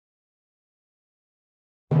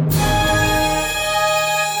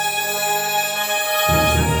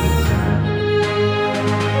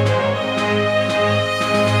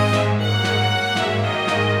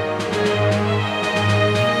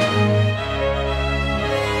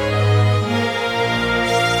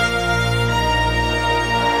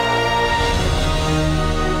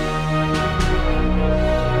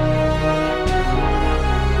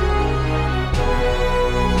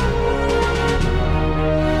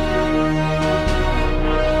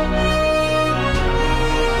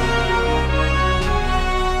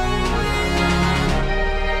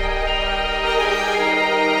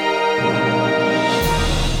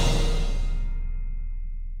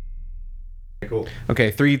Cool.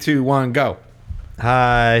 Okay, 3, 2, 1, go.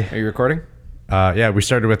 Hi. Are you recording? Yeah, we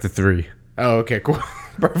started with the 3. Oh, okay, cool.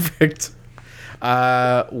 Perfect.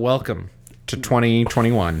 Welcome to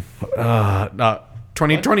 2021.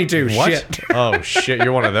 2022. What? Shit. Oh, shit.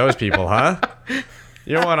 You're one of those people, huh?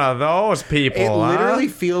 You're one of those people, It huh? literally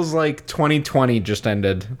feels like 2020 just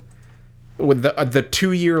ended. With the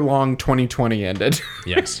 2-year-long 2020 ended.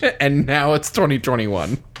 Yes. And now it's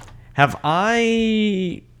 2021. Have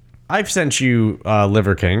I've sent you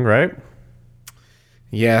Liver King, right?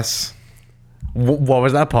 Yes. What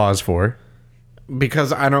was that pause for?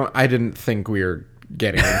 Because I didn't think we were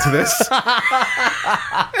getting into this.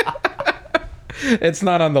 It's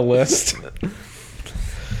not on the list.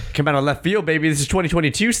 Come out of left field, baby. This is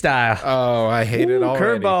 2022 style. Oh, I hate it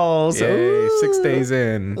already. Curveballs. Yay, Ooh. 6 days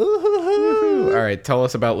in. All right, tell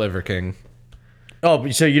us about Liver King. Oh,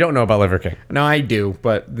 so you don't know about Liver King? No, I do,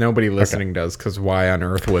 but nobody listening does, because why on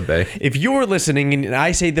earth would they? If you're listening and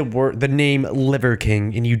I say the name Liver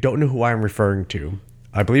King and you don't know who I'm referring to,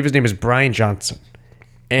 I believe his name is Brian Johnson.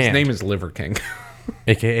 And His name is Liver King.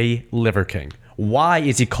 aka Liver King. Why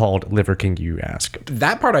is he called Liver King, you ask?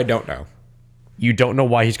 That part I don't know. You don't know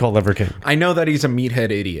why he's called Liver King. I know that he's a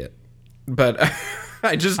meathead idiot, but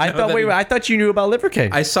I just know I thought you knew about Liver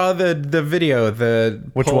King. I saw the video,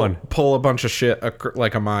 Which one? Pull a bunch of shit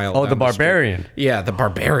like a mile. Oh, down the street. Barbarian. Yeah, the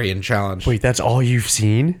Barbarian challenge. Wait, that's all you've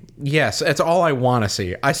seen? Yes, that's all I want to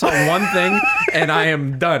see. I saw one thing and I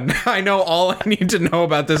am done. I know all I need to know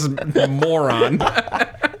about this moron.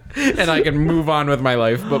 And I can move on with my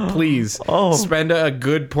life, but please spend a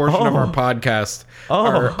good portion of our podcast,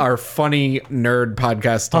 our funny nerd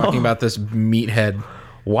podcast, talking about this meathead.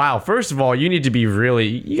 Wow. First of all, you need to be really.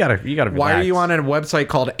 You gotta. Relax. Why are you on a website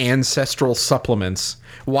called Ancestral Supplements?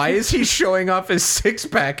 Why is he showing off his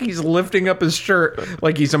 6-pack? He's lifting up his shirt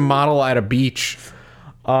like he's a model at a beach.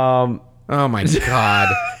 Oh my god.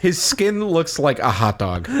 His skin looks like a hot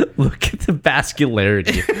dog. Look at the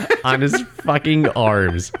vascularity on his fucking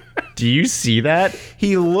arms. Do you see that?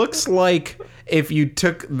 He looks like if you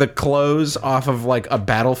took the clothes off of like a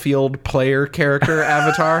Battlefield player character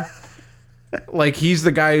avatar. Like he's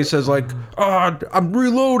the guy who says like, "Oh, I'm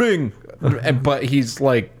reloading." But he's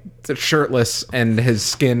like shirtless and his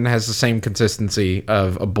skin has the same consistency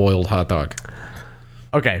of a boiled hot dog.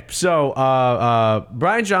 Okay, so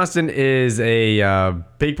Brian Johnston is a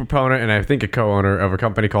big proponent and I think a co-owner of a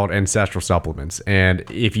company called Ancestral Supplements. And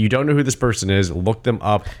if you don't know who this person is, look them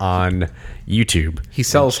up on YouTube. He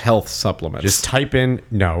sells health supplements. Just type in,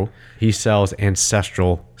 no, he sells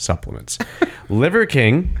ancestral supplements. Liver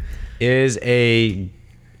King is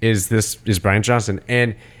Brian Johnston,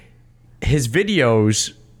 and his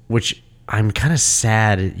videos, which I'm kind of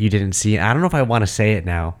sad you didn't see. I don't know if I want to say it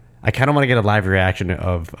now. I kind of want to get a live reaction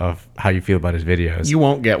of how you feel about his videos. You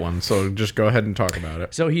won't get one, so just go ahead and talk about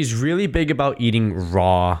it. So he's really big about eating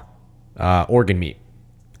raw organ meat.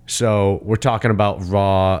 So we're talking about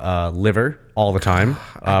raw liver all the time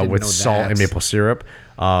with know salt that. and maple syrup.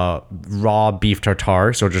 Raw beef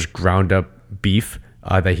tartare, so just ground up beef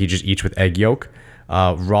that he just eats with egg yolk.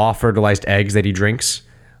 Raw fertilized eggs that he drinks.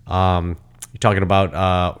 You're talking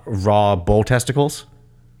about raw bull testicles,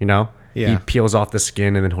 you know? Yeah. He peels off the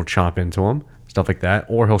skin and then he'll chomp into them, stuff like that.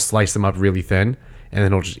 Or he'll slice them up really thin and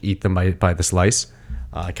then he'll just eat them by the slice,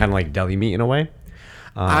 kind of like deli meat in a way.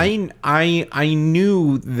 I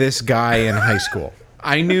knew this guy in high school.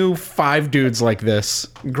 I knew 5 dudes like this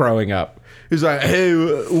growing up. He's like, "Hey,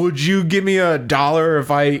 would you give me $1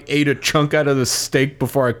 if I ate a chunk out of the steak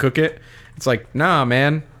before I cook it?" It's like, "Nah,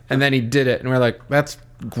 man." And then he did it, and we're like, "That's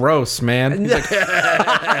gross, man." He's like,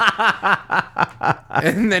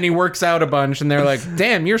 and then he works out a bunch, and they're like,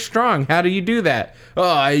 "Damn, you're strong. How do you do that?" "Oh,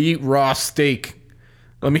 I eat raw steak.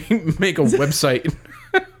 Let me make a website."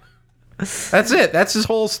 That's it. That's his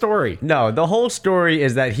whole story. No, the whole story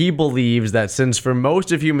is that he believes that since for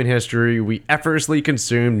most of human history, we effortlessly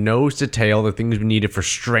consumed nose to tail the things we needed for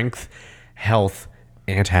strength, health,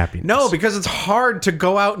 and happiness. No, because it's hard to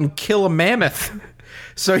go out and kill a mammoth.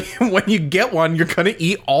 So when you get one, you're going to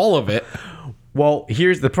eat all of it. Well,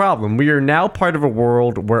 here's the problem. We are now part of a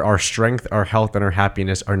world where our strength, our health, and our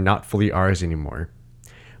happiness are not fully ours anymore.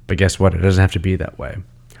 But guess what? It doesn't have to be that way.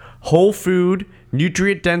 Whole food,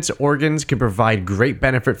 nutrient-dense organs can provide great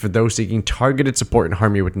benefit for those seeking targeted support and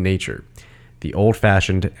harmony with nature. The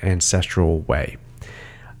old-fashioned ancestral way.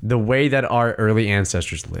 The way that our early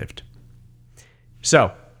ancestors lived.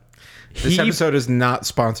 So, This episode is not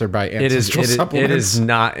sponsored by Ancestral Supplements. It is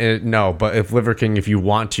not. No, but if Liver King, if you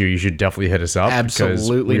want to, you should definitely hit us up.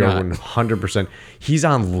 Absolutely because we not. are 100%. He's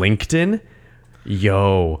on LinkedIn.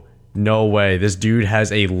 Yo, No way. This dude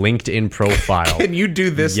has a LinkedIn profile. Can you do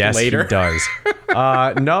this Yes, later? he does.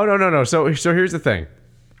 No. So here's the thing.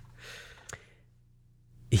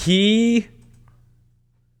 He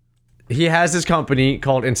has this company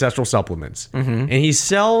called Ancestral Supplements, and he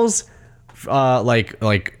sells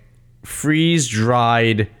like freeze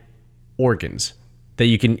dried organs that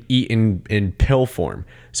you can eat in pill form.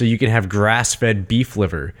 So you can have grass fed beef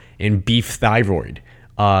liver and beef thyroid.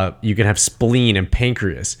 You can have spleen and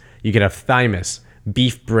pancreas. You could have thymus,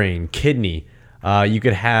 beef brain, kidney. You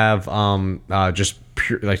could have just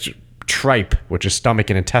pure like tripe, which is stomach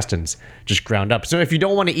and intestines, just ground up. So if you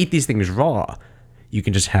don't want to eat these things raw, you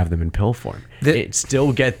can just have them in pill form. It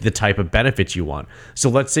still get the type of benefits you want. So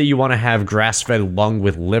let's say you want to have grass-fed lung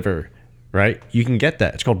with liver, right? You can get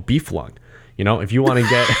that. It's called beef lung. You know, if you want to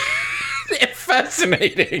get...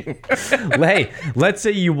 Fascinating. Hey, let's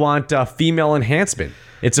say you want female enhancement.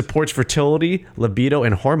 It supports fertility, libido,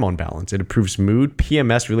 and hormone balance. It improves mood,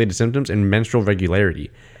 PMS-related symptoms, and menstrual regularity.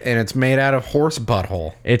 And it's made out of horse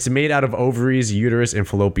butthole. It's made out of ovaries, uterus, and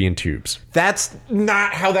fallopian tubes. That's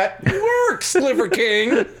not how that works, Liver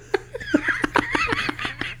King.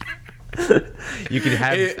 You can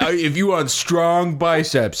have... If you want strong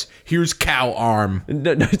biceps, here's cow arm.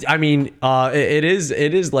 No, I mean, it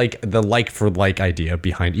is like the like for like idea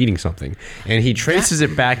behind eating something, and he traces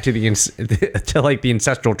it back to to like the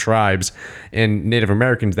ancestral tribes and Native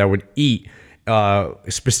Americans that would eat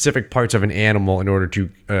specific parts of an animal in order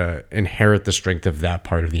to inherit the strength of that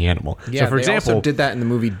part of the animal. Yeah, so for they example, also did that in the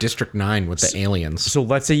movie District 9 with the aliens. so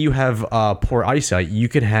let's say you have poor eyesight, you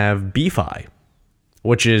could have beef eye,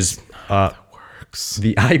 which is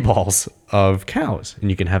the eyeballs of cows, and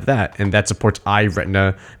you can have that, and that supports eye,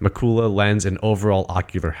 retina, macula, lens, and overall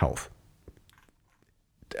ocular health.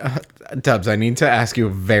 Dubs, I need to ask you a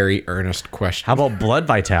very earnest question. How about blood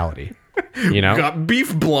vitality? You know, Got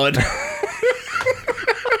beef blood.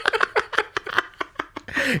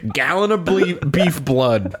 Gallon of beef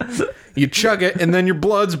blood. You chug it, and then your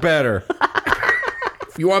blood's better.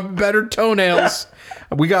 If you want better toenails,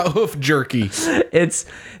 we got hoof jerky. it's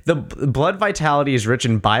the blood vitality is rich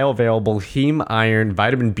in bioavailable heme, iron,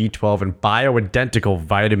 vitamin B12, and bioidentical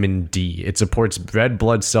vitamin D. It supports red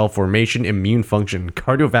blood cell formation, immune function, and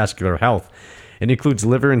cardiovascular health. It includes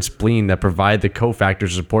liver and spleen that provide the cofactors to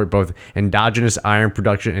support both endogenous iron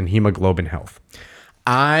production and hemoglobin health.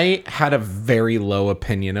 I had a very low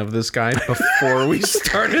opinion of this guy before we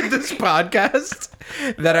started this podcast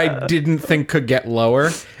that I didn't think could get lower,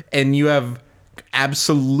 and you have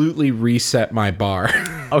absolutely reset my bar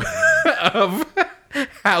of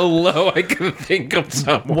how low I can think of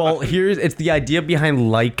someone. Well, it's the idea behind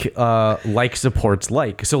like supports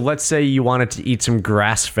like. So let's say you wanted to eat some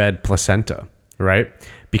grass-fed placenta, right?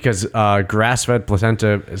 Because grass-fed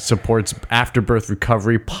placenta supports after-birth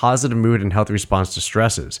recovery, positive mood, and healthy response to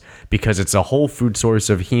stresses. Because it's a whole food source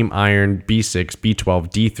of heme, iron, B6, B12,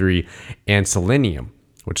 D3, and selenium,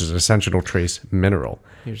 which is an essential trace mineral.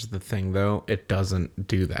 Here's the thing, though. It doesn't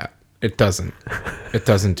do that. It doesn't. It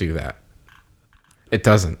doesn't do that. It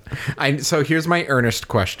doesn't. So here's my earnest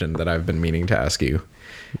question that I've been meaning to ask you.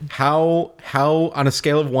 How on a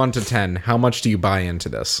scale of 1 to 10, how much do you buy into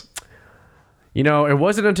this? You know, it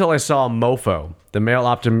wasn't until I saw MOFO, the male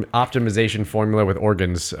optimization formula with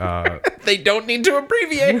organs. They don't need to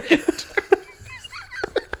abbreviate it.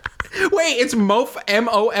 Wait, it's MOFO?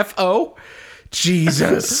 M-O-F-O?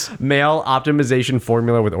 Jesus. Male optimization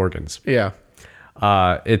formula with organs. Yeah.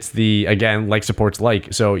 It's again, like supports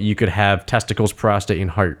like. So you could have testicles, prostate, and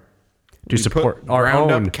heart to support our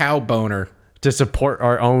own up cow boner. To support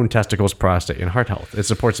our own testicles, prostate, and heart health. It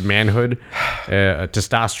supports manhood,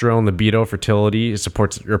 testosterone, libido, fertility. It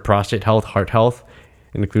supports your prostate health, heart health.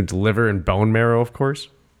 It includes liver and bone marrow, of course.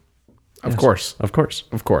 Of course. Of course.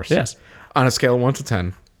 Of course. Yes. On a scale of 1 to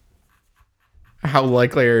 10, how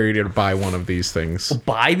likely are you to buy one of these things?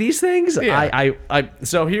 Buy these things? Yeah.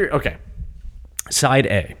 So here, okay. Side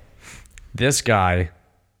A. This guy,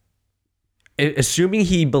 assuming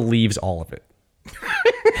he believes all of it.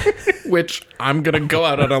 Which I'm going to go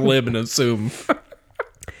out on a limb and assume.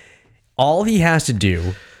 All he has to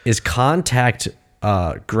do is contact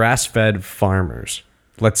grass-fed farmers,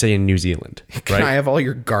 let's say in New Zealand. Can right? I have all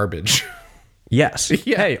your garbage? Yes.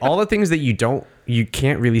 Yeah. Hey, all the things that you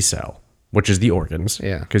can't really sell, which is the organs.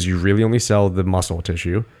 Yeah. Because you really only sell the muscle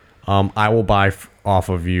tissue. I will buy off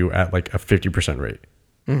of you at like a 50% rate.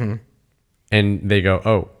 Mm-hmm. And they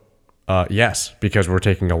go, yes, because we're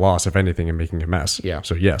taking a loss, if anything, and making a mess. Yeah.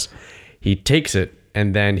 So yes, he takes it,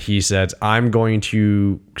 and then he says, I'm going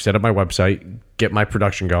to set up my website, get my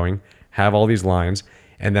production going, have all these lines,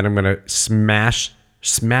 and then I'm going to smash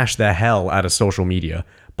the hell out of social media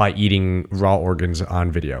by eating raw organs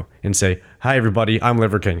on video and say, "Hi everybody, I'm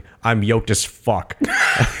Liver King. I'm yoked as fuck."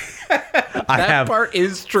 I have part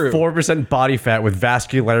is true. 4% body fat with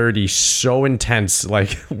vascularity so intense.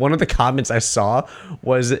 Like, one of the comments I saw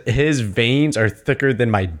was his veins are thicker than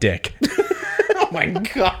my dick. Oh my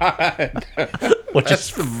god. Which is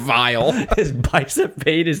vile. his bicep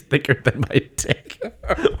vein is thicker than my dick,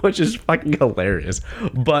 which is fucking hilarious.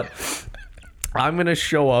 But I'm gonna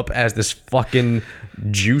show up as this fucking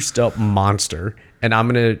juiced up monster, and I'm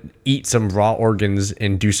gonna eat some raw organs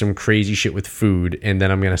and do some crazy shit with food, and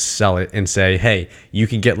then I'm gonna sell it and say, hey, you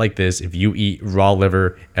can get like this if you eat raw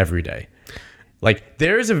liver every day. Like,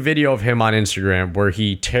 there's a video of him on Instagram where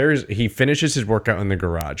he finishes his workout in the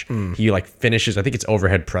garage. He like finishes, I think it's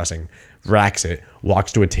overhead pressing, racks it,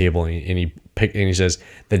 walks to a table, and he says,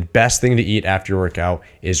 the best thing to eat after your workout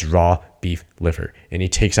is raw beef liver. And he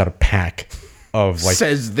takes out a pack of like,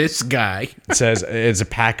 says this guy. says it's a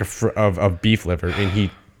pack of beef liver, and he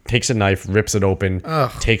takes a knife, rips it open,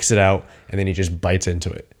 takes it out, and then he just bites into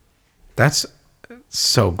it. That's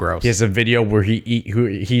so gross. He has a video where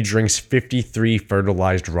he drinks 53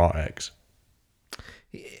 fertilized raw eggs.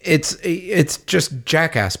 It's just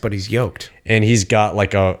jackass, but he's yoked. And he's got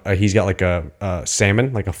like a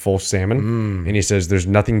salmon, like a full salmon, and he says there's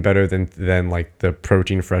nothing better than like the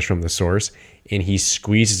protein fresh from the source. And he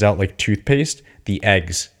squeezes out like toothpaste the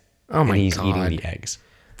eggs. Oh my and he's God. eating the eggs.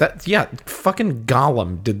 Fucking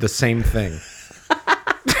Gollum did the same thing.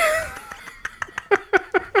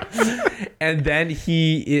 And then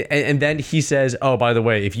he says, "Oh, by the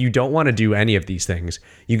way, if you don't want to do any of these things,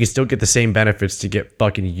 you can still get the same benefits to get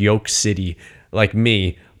fucking Yoke City like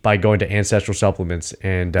me by going to Ancestral Supplements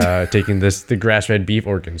and taking the grass-fed beef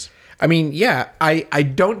organs." I mean, yeah, I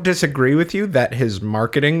don't disagree with you that his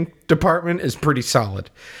marketing department is pretty solid.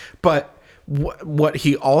 But what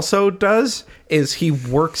he also does is he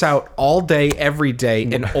works out all day, every day,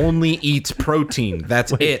 and only eats protein.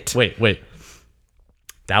 That's it. Wait.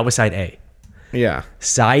 That was side A. Yeah.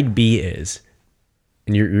 Side B is,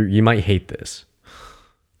 and you might hate this,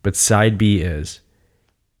 but side B is,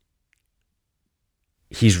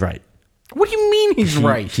 he's right. What do you mean he's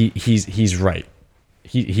right? He's right.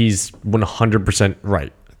 He's 100%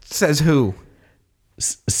 right. Says who?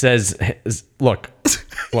 Says, look.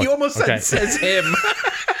 You almost said says him.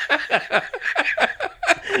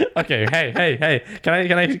 Okay, hey. Can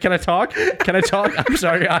I talk? Can I talk? I'm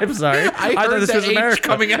sorry. I thought this was America.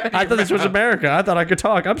 Coming out I thought this was America. I thought I could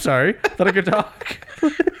talk. I'm sorry. I thought I could talk.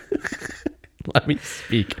 Let me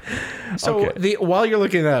speak. So Okay. while you're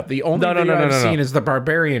looking it up, the only video I've seen is the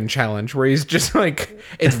Barbarian Challenge, where he's just like,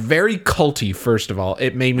 it's very culty. First of all,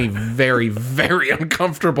 it made me very, very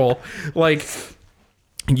uncomfortable. Like,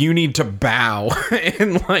 you need to bow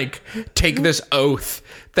and like take this oath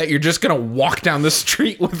that you're just gonna walk down the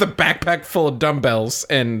street with a backpack full of dumbbells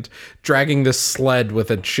and dragging this sled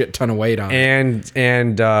with a shit ton of weight on it.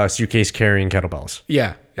 And suitcase carrying kettlebells.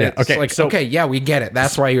 Yeah. It's okay, like, so- okay, yeah, we get it.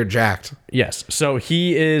 That's why you're jacked. Yes. So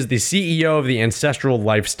he is the CEO of the Ancestral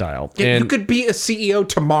Lifestyle. Yeah, and you could be a CEO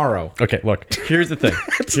tomorrow. okay, look. Here's the thing.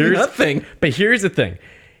 Nothing. But here's the thing.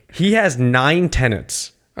 He has 9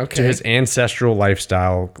 tenants to Okay. his Ancestral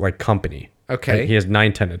Lifestyle like company. Okay. Like, he has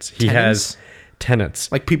 9 tenants. He has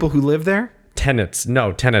tenants. Like people who live there? Tenets.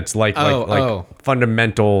 No, tenets like Oh.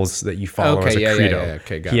 fundamentals that you follow Okay, as a yeah, credo. yeah.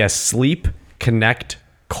 Okay, got he it. has sleep, connect,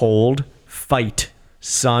 cold, fight,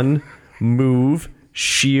 sun, move,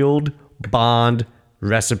 shield, bond,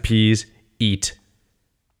 recipes, eat,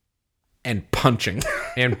 And punching.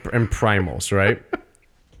 and primals, right?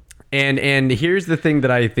 And here's the thing that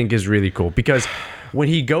I think is really cool, because when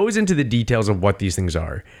he goes into the details of what these things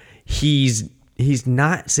are, he's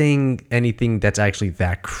not saying anything that's actually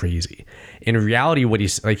that crazy. In reality, what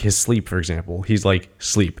he's like, his sleep, for example, he's like,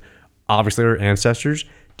 sleep. Obviously, our ancestors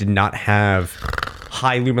did not have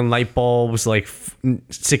high lumen light bulbs, like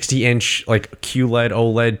 60-inch like QLED,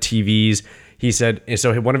 OLED TVs. He said,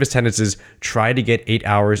 so one of his tenets is try to get 8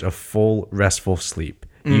 hours of full restful sleep.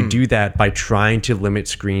 You do that by trying to limit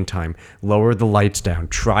screen time, lower the lights down,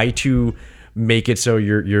 try to make it so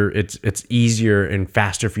it's easier and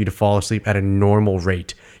faster for you to fall asleep at a normal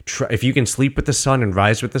rate. If you can sleep with the sun and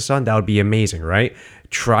rise with the sun, that would be amazing, right?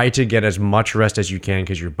 Try to get as much rest as you can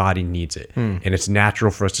because your body needs it. And it's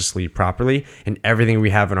natural for us to sleep properly. And everything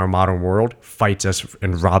we have in our modern world fights us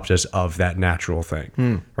and robs us of that natural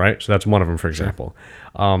thing, right? So that's one of them, for example.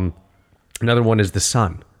 Another one is the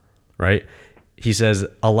sun, right? he says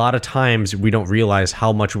a lot of times we don't realize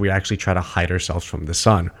how much we actually try to hide ourselves from the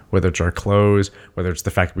sun, whether it's our clothes, whether it's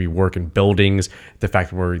the fact that we work in buildings, the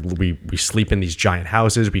fact that we sleep in these giant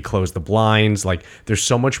houses, we close the blinds. Like there's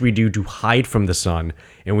so much we do to hide from the sun,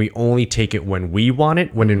 and we only take it when we want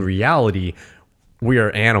it, when in reality, we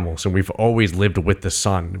are animals and we've always lived with the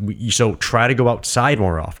sun. So try to go outside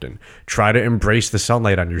more often. Try to embrace the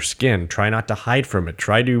sunlight on your skin. Try not to hide from it.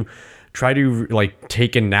 Try to like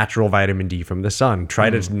take in natural vitamin D from the sun.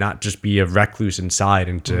 Try to not just be a recluse inside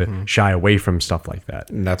and to shy away from stuff like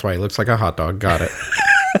that. And that's why he looks like a hot dog. Got it.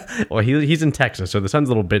 Well, he's in Texas, so the sun's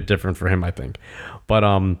a little bit different for him, I think. But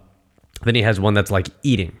then he has one that's like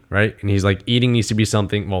eating, right? And he's like, eating needs to be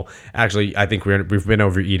something. Well, actually, I think we've been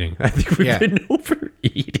overeating. I think we've been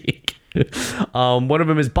overeating. One of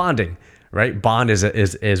them is bonding. Right, bond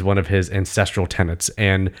is one of his ancestral tenets,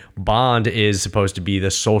 and bond is supposed to be the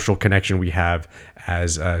social connection we have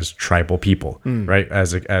as tribal people, right?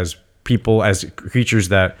 As people, as creatures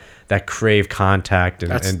that crave contact,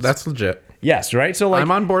 and that's legit. Yes, right. So like,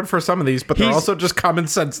 I'm on board for some of these, but they're also just common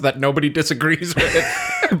sense that nobody disagrees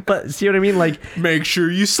with. But see what I mean? Like, make sure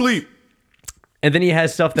you sleep. And then he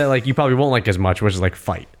has stuff that like you probably won't like as much, which is like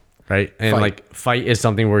fight, right? And like fight is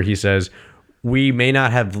something where he says, we may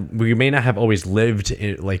not have always lived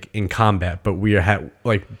in combat, but we are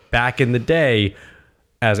like back in the day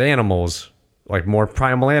as animals, like more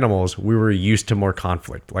primal animals, we were used to more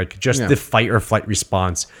conflict. Like just the fight or flight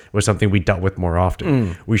response was something we dealt with more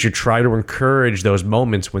often. We should try to encourage those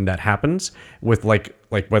moments when that happens with like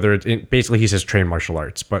whether it's basically he says train martial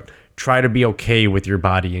arts, but try to be okay with your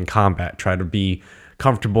body in combat. Try to be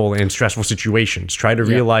comfortable in stressful situations. Try to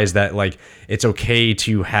realize that like it's okay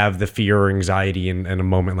to have the fear or anxiety in a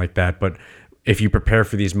moment like that, but if you prepare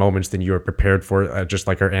for these moments, then you are prepared for it, just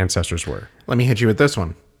like our ancestors were. Let me hit you with this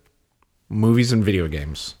one. Movies and video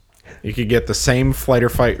games. You could get the same flight or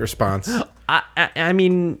fight response. I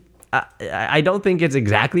mean, I don't think it's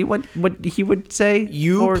exactly what he would say.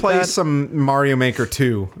 You play some Mario Maker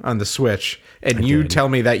 2 on the Switch, and you tell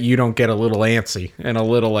me that you don't get a little antsy and a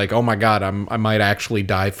little like, oh my god, I might actually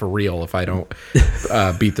die for real if I don't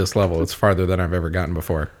beat this level. It's farther than I've ever gotten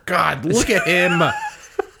before. God, look at him.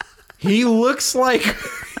 He looks like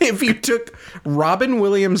if you took Robin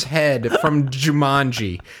Williams' head from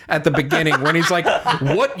Jumanji at the beginning when he's like,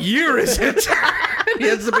 what year is it? He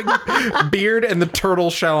has the big beard and the turtle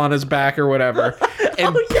shell on his back or whatever.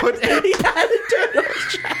 And he had a turtle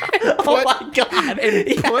shell. Oh my god. And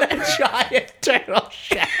he had a giant turtle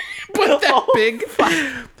shell. Put that big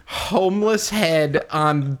homeless head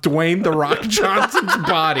on Dwayne "The Rock" Johnson's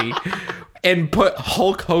body and put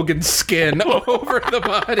Hulk Hogan's skin over the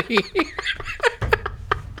body.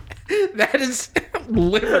 That is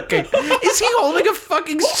Liver King. Is he holding a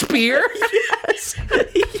fucking spear? Yes.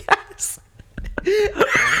 Yes.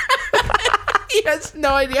 He has no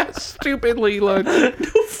idea how stupidly he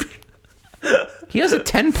looks. He has a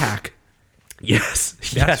 10-pack. Yes.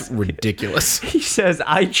 That's ridiculous. He says,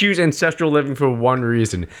 I choose ancestral living for one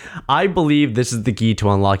reason. I believe this is the key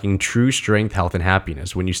to unlocking true strength, health, and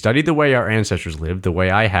happiness. When you study the way our ancestors lived, the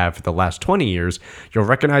way I have for the last 20 years, you'll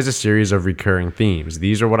recognize a series of recurring themes.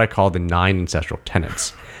 These are what I call the 9 ancestral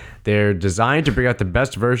tenets. They're designed to bring out the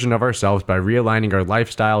best version of ourselves by realigning our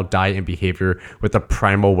lifestyle, diet, and behavior with a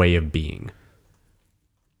primal way of being.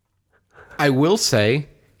 I will say,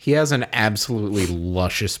 he has an absolutely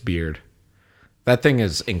luscious beard. That thing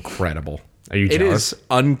is incredible. Are you jealous? It is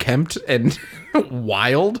unkempt and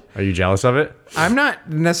wild. Are you jealous of it? I'm not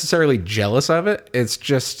necessarily jealous of it. It's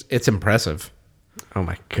just, it's impressive. Oh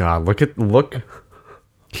my god, look.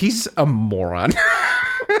 He's a moron.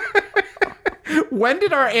 When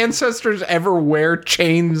did our ancestors ever wear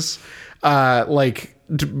chains, like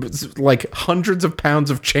hundreds of pounds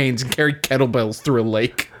of chains and carry kettlebells through a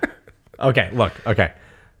lake? Okay.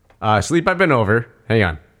 Sleep I've been over. Hang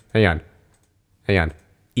on.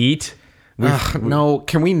 Eat. No,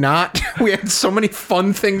 can we not? We had so many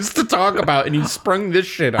fun things to talk about, and you sprung this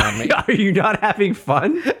shit on me. Are you not having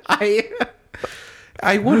fun?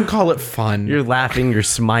 I wouldn't call it fun. You're laughing, you're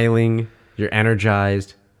smiling, you're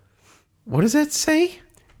energized. What does that say?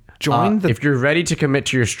 If you're ready to commit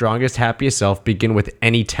to your strongest, happiest self, begin with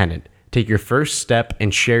any tenet. Take your first step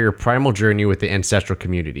and share your primal journey with the ancestral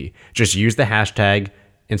community. Just use the hashtag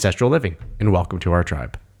ancestral living and welcome to our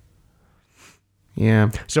tribe.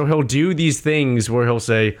 Yeah. So he'll do these things where he'll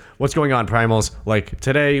say, what's going on, primals? Like,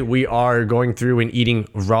 today we are going through and eating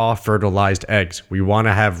raw fertilized eggs. We want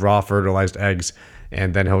to have raw fertilized eggs.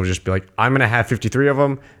 And then he'll just be like, I'm going to have 53 of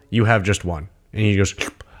them. You have just one. And he goes,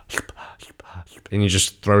 and he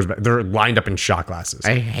just throws back. They're lined up in shot glasses.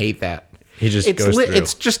 I hate that. He just goes through.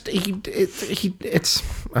 It's just it's.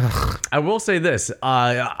 Ugh. I will say this.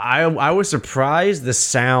 I was surprised the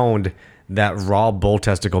sound that raw bull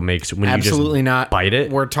testicle makes when Absolutely you just not. bite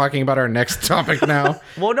it. We're talking about our next topic now.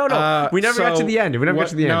 Well, no. We never got to the end. We never got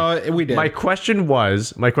to the end. No, we did. My question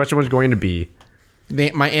was going to be.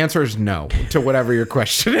 My answer is no to whatever your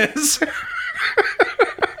question is.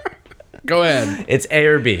 Go ahead. It's A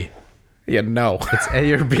or B. Yeah, no. It's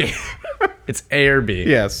A or B. It's A or B.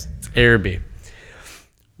 Yes. It's A or B.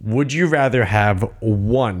 Would you rather have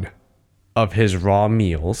one of his raw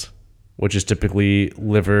meals, which is typically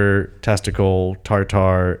liver, testicle,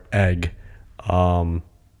 tartar, egg,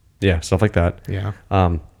 stuff like that. Yeah.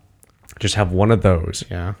 Just have one of those.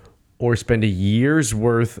 Yeah. Or spend a year's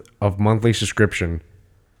worth of monthly subscription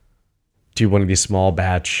to one of these small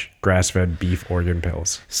batch grass-fed beef organ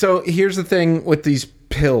pills. So here's the thing with these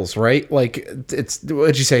pills, right? Like it's,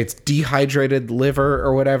 what'd you say? It's dehydrated liver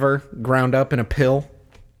or whatever ground up in a pill.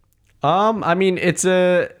 I mean, it's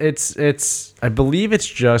I believe it's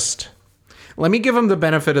just. Let me give them the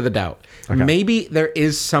benefit of the doubt. Okay. Maybe there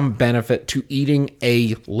is some benefit to eating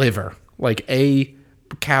a liver, like a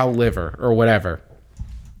cow liver or whatever.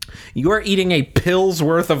 You are eating a pill's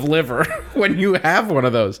worth of liver when you have one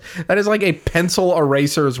of those. That is like a pencil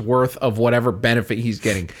eraser's worth of whatever benefit he's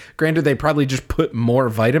getting. Granted, they probably just put more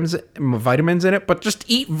vitamins in it, but just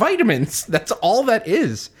eat vitamins. That's all that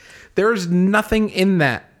is. There's nothing in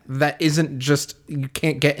that isn't just you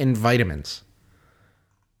can't get in vitamins.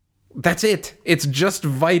 That's it. It's just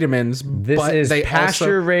vitamins. This but is they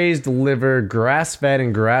pasture-raised liver, grass-fed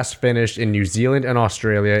and grass-finished in New Zealand and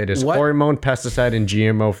Australia. It is hormone, pesticide, and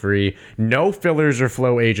GMO-free. No fillers or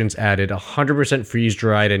flow agents added. 100%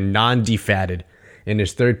 freeze-dried and non-defatted. And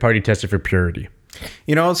is third-party tested for purity.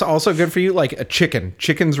 You know, it's also good for you, like a chicken.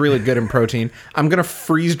 Chicken's really good in protein. I'm going to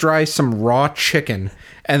freeze-dry some raw chicken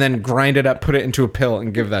and then grind it up, put it into a pill,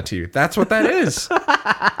 and give that to you. That's what that is.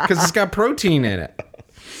 Because it's got protein in it.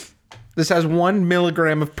 This has 1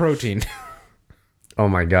 milligram of protein. Oh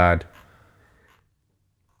my God.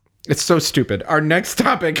 It's so stupid. Our next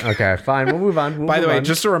topic. Okay, fine. We'll move on. By the way,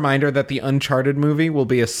 just a reminder that the Uncharted movie will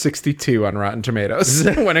be a 62 on Rotten Tomatoes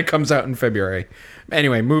when it comes out in February.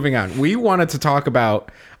 Anyway, moving on. We wanted to talk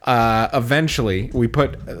about, eventually, we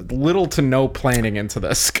put little to no planning into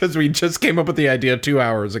this because we just came up with the idea 2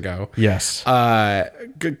 hours ago. Yes.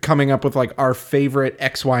 Coming up with like our favorite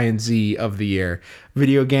X, Y, and Z of the year.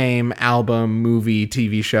 Video game, album, movie,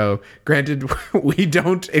 TV show. Granted, we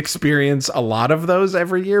don't experience a lot of those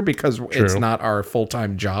every year because it's not our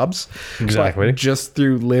full-time jobs. Exactly. But just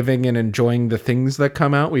through living and enjoying the things that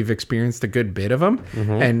come out, we've experienced a good bit of them.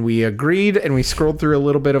 Mm-hmm. And we agreed and we scrolled through a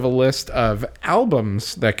little bit of a list of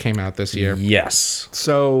albums that came out this year. Yes.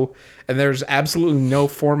 So, and there's absolutely no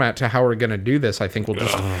format to how we're going to do this. I think we'll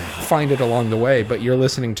just find it along the way. But you're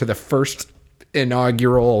listening to the first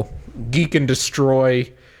inaugural Geek and Destroy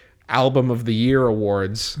Album of the Year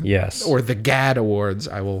Awards. Yes. Or the GAD Awards,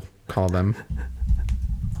 I will call them.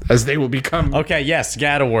 As they will become. Okay, yes,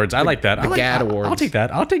 GAD Awards. I like that. I like GAD Awards. I'll take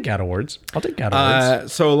that. I'll take GAD Awards.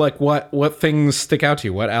 So, like, what things stick out to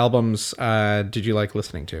you? What albums did you like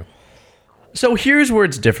listening to? So here's where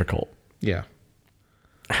it's difficult. Yeah.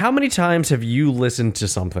 How many times have you listened to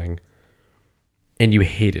something and you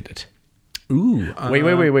hated it? Ooh.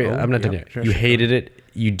 Wait. I'm not done yet. Sure, you hated it.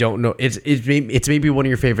 You don't know. It's maybe one of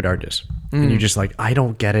your favorite artists. And you're just like, I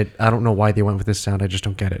don't get it. I don't know why they went with this sound. I just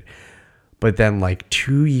don't get it. But then like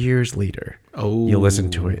 2 years later, you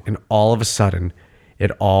listen to it and all of a sudden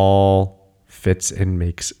it all fits and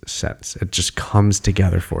makes sense. It just comes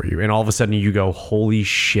together for you. And all of a sudden you go, holy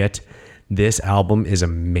shit, this album is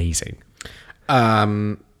amazing.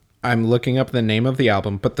 I'm looking up the name of the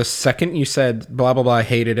album, but the second you said blah, blah, blah, I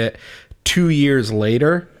hated it, 2 years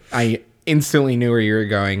later, I instantly knew where you were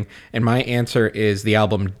going. And my answer is the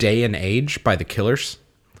album Day and Age by The Killers.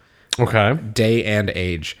 Okay. Day and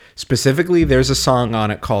Age. Specifically, there's a song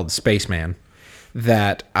on it called Spaceman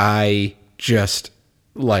that I just,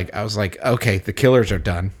 like, I was like, okay, The Killers are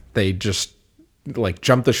done. They just, like,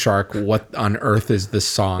 jumped the shark. What on earth is this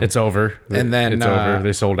song? It's over. And then it's over.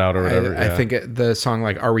 They sold out or whatever. I think the song,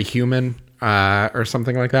 like, Are We Human? Or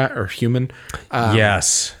something like that. Or Human.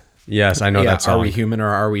 Yes, I know that song. Are We Human or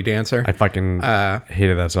Are We Dancer? I fucking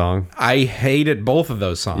hated that song. I hated both of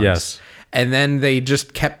those songs. Yes. And then they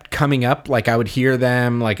just kept coming up. Like I would hear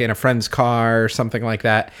them like in a friend's car or something like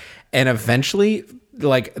that. And eventually,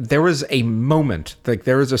 like there was a moment, like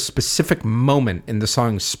there was a specific moment in the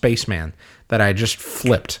song Spaceman that I just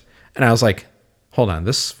flipped. And I was like, hold on,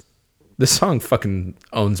 this song fucking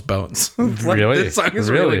owns bones. Like, Really? This song is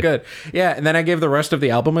really good. Yeah. And then I gave the rest of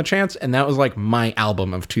the album a chance. And that was like my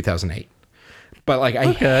album of 2008. But like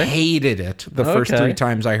I hated it the first 3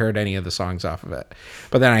 times I heard any of the songs off of it.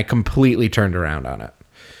 But then I completely turned around on it.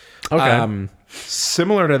 Okay.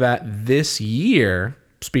 Similar to that, this year,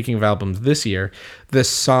 speaking of albums this year, the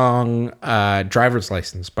song Driver's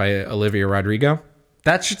License by Olivia Rodrigo.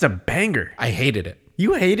 That's just a banger. I hated it.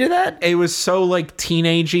 You hated that? It was so like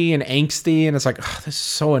teenagey and angsty, and it's like, oh, this is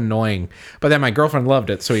so annoying. But then my girlfriend loved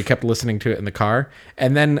it, so we kept listening to it in the car.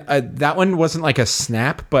 And then that one wasn't like a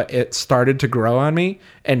snap, but it started to grow on me,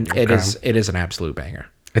 and it is an absolute banger.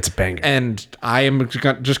 It's a banger. And I am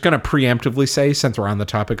just going to preemptively say, since we're on the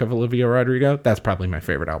topic of Olivia Rodrigo, that's probably my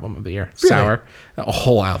favorite album of the year. Really? Sour. A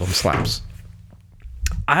whole album slaps.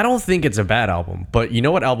 I don't think it's a bad album, but you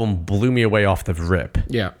know what album blew me away off the rip?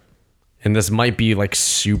 Yeah. And this might be like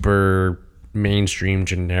super mainstream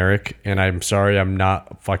generic, and I'm sorry I'm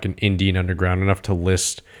not fucking indie and underground enough to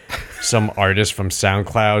list some artist from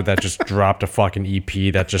SoundCloud that just dropped a fucking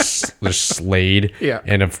EP that just slayed. Yeah.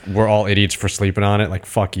 And if we're all idiots for sleeping on it, like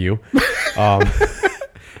fuck you.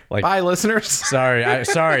 Like, bye, listeners. Sorry.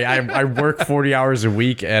 I work 40 hours a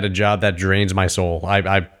week at a job that drains my soul.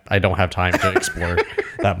 I don't have time to explore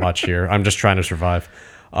that much here. I'm just trying to survive.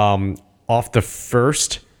 Off the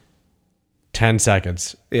first 10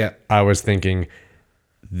 seconds, Yeah. I was thinking,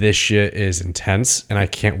 this shit is intense, and I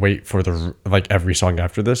can't wait for the every song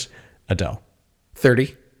after this. Adele.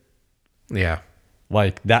 30. Yeah.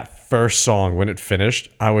 Like that first song when it finished,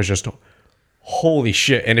 I was just holy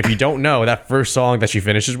shit. And if you don't know, that first song that she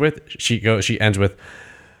finishes with, she ends with,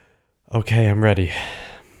 okay, I'm ready.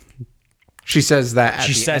 She says that at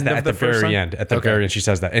She the says end that of at the very first song? end. At the very end, she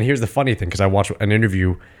says that. And here's the funny thing, because I watched an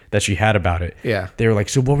interview that she had about it. Yeah. They were like,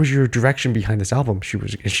 so what was your direction behind this album?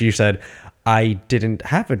 She said, I didn't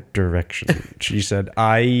have a direction. She said,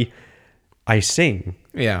 I sing.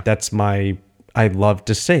 Yeah. I love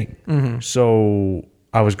to sing. Mm-hmm. So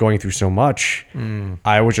I was going through so much.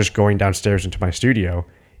 I was just going downstairs into my studio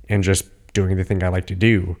and just doing the thing I like to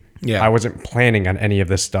do. Yeah. I wasn't planning on any of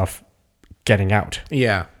this stuff getting out.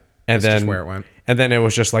 Yeah. And That's then just where it went. And then it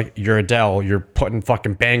was just like, you're Adele, you're putting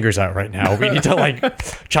fucking bangers out right now. We need to like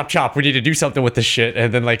chop. We need to do something with this shit.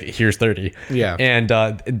 And then like, here's 30. Yeah. And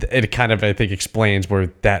it kind of, I think, explains where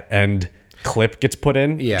that end clip gets put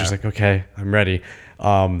in. Yeah. Just like, okay, I'm ready.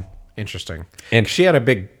 Interesting. And she had a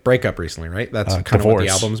big breakup recently, right? That's kind of what the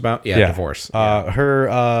album's about. Yeah. Divorce.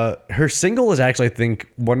 Her single is actually, I think,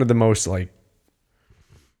 one of the most like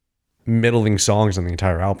middling songs on the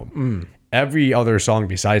entire album. Every other song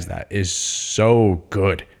besides that is so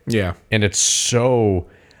good. Yeah. And it's so...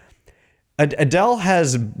 Adele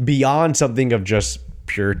has, beyond something of just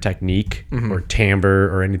pure technique or timbre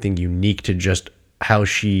or anything unique to just how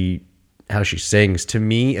she sings, to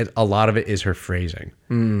me, a lot of it is her phrasing.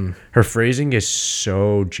 Her phrasing is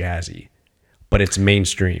so jazzy, but it's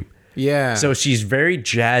mainstream. Yeah. So she's very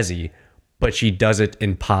jazzy, but she does it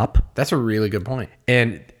in pop. That's a really good point.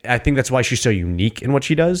 And I think that's why she's so unique in what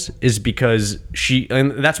she does, is because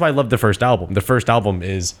and that's why I love the first album. The first album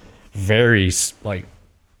is very like,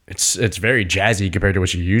 it's very jazzy compared to what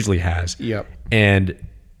she usually has. Yep. And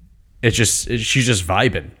she's just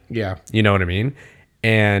vibing. Yeah. You know what I mean?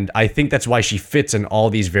 And I think that's why she fits in all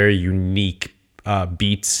these very unique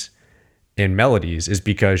beats and melodies, is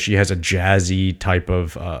because she has a jazzy type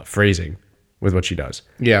of phrasing with what she does.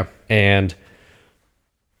 Yeah. And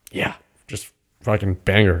yeah, just fucking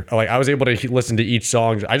banger. Like, I was able to listen to each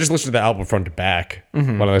song. I just listened to the album front to back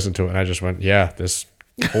when I listened to it, and I just went, yeah, this,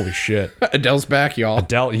 holy shit. Adele's back, y'all.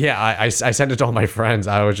 Adele, yeah, I sent it to all my friends.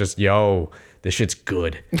 I was just, yo, this shit's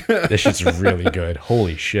good. This shit's really good.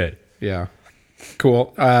 Holy shit. Yeah.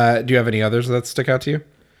 Cool. Do you have any others that stick out to you?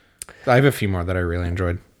 I have a few more that I really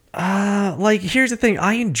enjoyed. Like, here's the thing.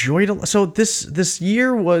 I enjoyed it. So this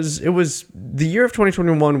year the year of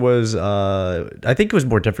 2021 was, I think it was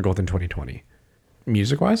more difficult than 2020.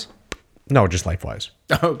 Music-wise? No, just life-wise.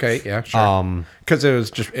 Okay, yeah, sure. Because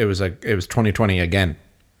it was 2020 again.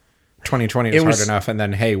 2020 is hard enough, and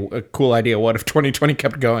then hey, a cool idea. What if 2020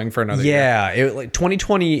 kept going for another year? Yeah, like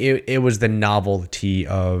 2020, it was the novelty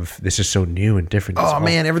of this is so new and different. Oh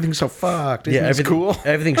man, everything's so fucked. Isn't this cool?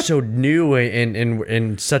 Everything's so new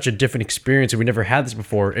and such a different experience, and we never had this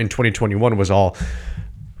before. And 2021 was all.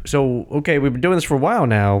 So okay, we've been doing this for a while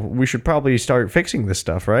now. We should probably start fixing this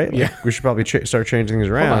stuff, right? Like, yeah, we should probably start changing things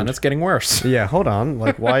around. Hold on, it's getting worse. Yeah, hold on.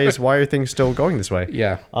 Like, why are things still going this way?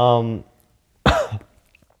 Yeah.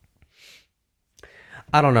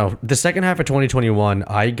 I don't know. The second half of 2021,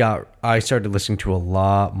 I started listening to a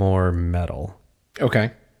lot more metal.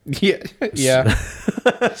 Okay. Yeah. Yeah.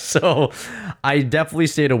 So I definitely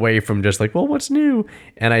stayed away from just like, well, what's new?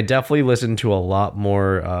 And I definitely listened to a lot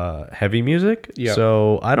more heavy music. Yep.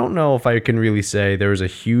 So I don't know if I can really say there was a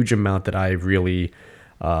huge amount that I really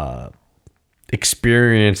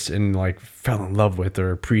experienced and like fell in love with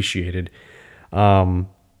or appreciated.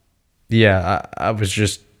 Yeah, I was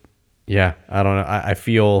just, yeah, I don't know. I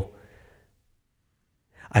feel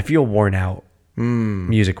worn out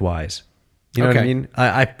music wise. You know what I Okay. mean?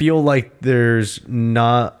 I feel like there's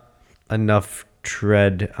not enough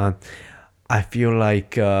tread on. I feel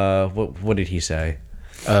like what did he say?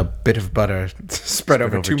 A bit of butter spread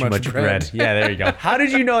over too much bread. Yeah, there you go. How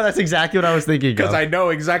did you know that's exactly what I was thinking? Because of? I know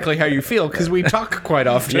exactly how you feel because we talk quite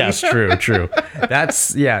often. Yes, true.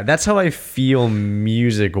 That's how I feel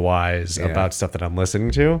music wise about stuff that I'm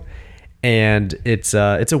listening to. And it's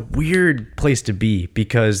a weird place to be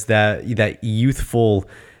because that youthful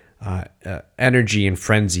energy and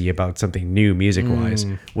frenzy about something new music wise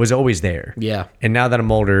was always there. Yeah. And now that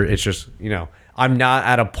I'm older, it's just, I'm not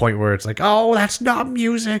at a point where it's like, oh, that's not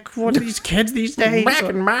music. What are these kids these days? Back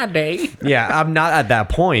in my day. Yeah, I'm not at that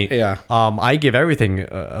point. Yeah. I give everything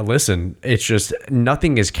a listen. It's just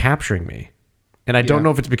nothing is capturing me. And I don't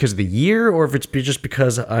know if it's because of the year or if it's just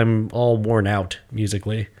because I'm all worn out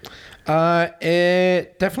musically.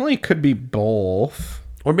 It definitely could be both.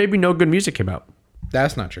 Or maybe no good music came out.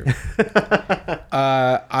 That's not true.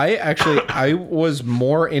 I was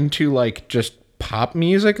more into like just pop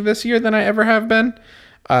music this year than I ever have been.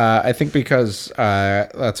 I think because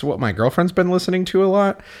that's what my girlfriend's been listening to a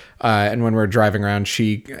lot. And when we're driving around,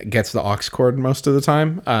 she gets the aux cord most of the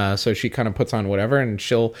time. So she kind of puts on whatever and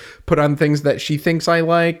she'll put on things that she thinks I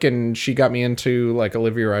like. And she got me into like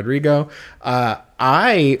Olivia Rodrigo.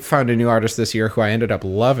 I found a new artist this year who I ended up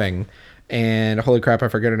loving. And holy crap, I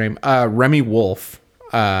forget her name. Remy Wolf.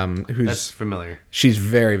 Who's familiar. She's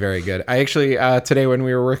very, very good. I actually, today when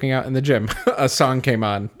we were working out in the gym, a song came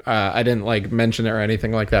on. I didn't like mention it or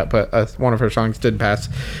anything like that, but one of her songs did pass.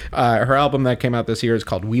 Her album that came out this year is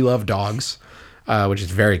called We Love Dogs, which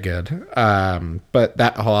is very good. But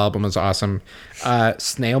that whole album is awesome.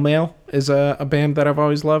 Snail Mail is a band that I've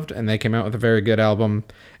always loved, and they came out with a very good album.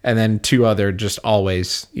 And then two other just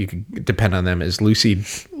always you could depend on them is Lucy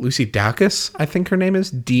Dacus, I think her name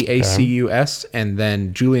is Dacus, and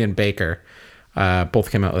then Julian Baker. Both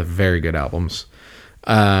came out with very good albums.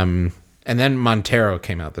 And then Montero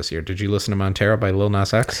came out this year. Did you listen to Montero by Lil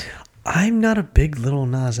Nas X? I'm not a big Lil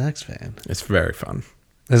Nas X fan. It's very fun.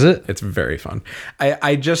 Is it? It's very fun.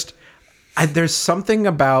 I there's something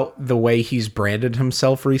about the way he's branded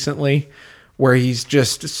himself recently where he's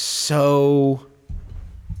just so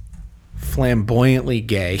flamboyantly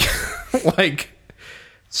gay. Like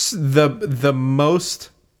the most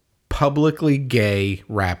publicly gay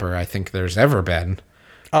rapper I think there's ever been.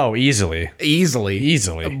 Oh, easily.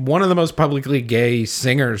 One of the most publicly gay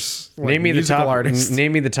singers. Like, Name me the top artists.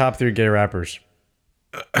 Name me the top 3 gay rappers.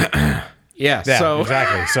 Yeah, Yeah, so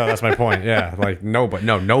exactly. So that's my point. Yeah, like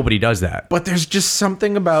nobody does that. but there's just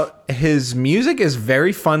something about his music is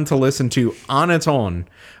very fun to listen to on its own.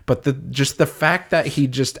 But the fact that he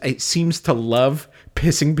just seems to love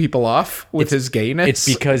pissing people off with his gayness. It's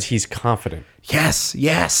because he's confident.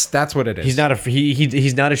 yes, that's what it is. He's not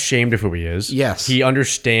he's not ashamed of who he is. Yes. He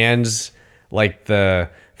understands like the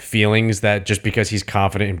feelings that just because he's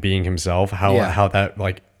confident in being himself, how that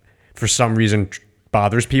like for some reason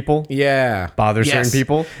bothers people. Bothers Yes. certain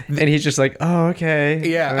people. And he's just like, oh, okay.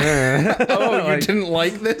 Yeah. Oh, you didn't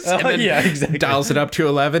like this? And then yeah, exactly. dials it up to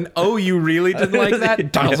 11. Oh, you really didn't like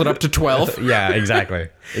that? Dials it up to 12. Yeah, exactly.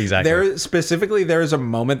 There's a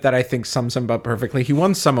moment that I think sums him up perfectly. He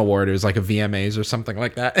won some award. It was like a VMAs or something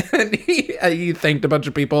like that. And he thanked a bunch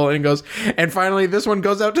of people and he goes, and finally this one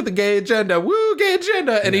goes out to the gay agenda. Woo, gay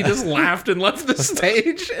agenda. And he just laughed and left the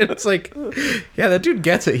stage. And it's like, yeah, that dude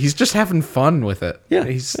gets it. He's just having fun with it.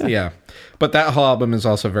 Yeah. But that whole album is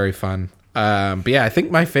also very fun. But yeah, I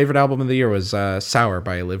think my favorite album of the year was Sour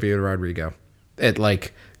by Olivia Rodrigo. It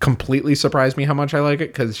like completely surprised me how much I like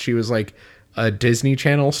it because she was like a Disney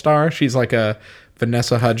Channel star. She's like a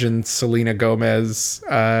Vanessa Hudgens, Selena Gomez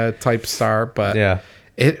type star. But Yeah.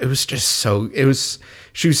 it was just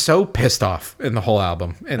she was so pissed off in the whole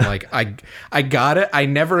album. And like, I got it. I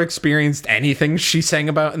never experienced anything she sang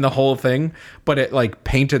about in the whole thing, but it like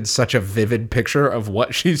painted such a vivid picture of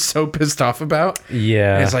what she's so pissed off about.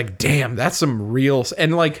 Yeah. And it's like, damn, that's some real,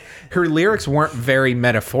 and like her lyrics weren't very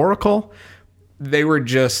metaphorical. They were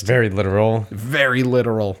just Very literal. very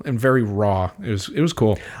literal and very raw. It was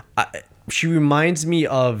cool. She reminds me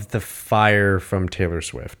of the Fire from Taylor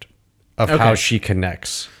Swift, of how she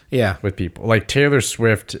connects. Yeah. with people. Like Taylor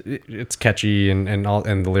Swift, it's catchy and all,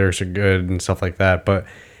 and the lyrics are good and stuff like that. But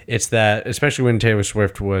it's that, especially when Taylor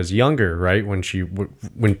Swift was younger, right? When she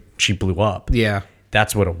blew up, Yeah.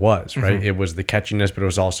 that's what it was, right? It was the catchiness, but it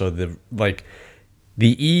was also the like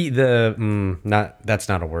not that's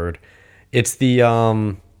not a word. It's the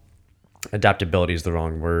adaptability is the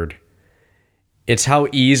wrong word. It's how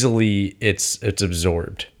easily it's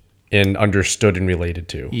absorbed and understood and related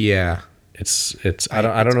to. Yeah. It's I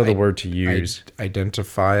don't know the word to use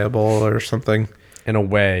Identifiable or something. in a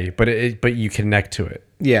way, but you connect to it.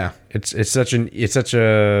 Yeah. It's such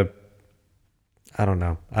a I don't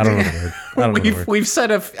know the word. I don't know the word. We've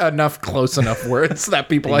said enough close enough words that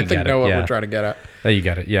people I think know what we're trying to get at. There you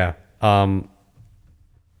got it. Yeah.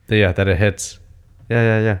 That it hits.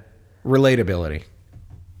 Yeah. Relatability.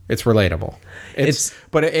 It's relatable.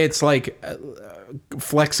 But it's like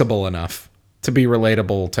flexible enough to be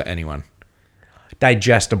relatable to anyone.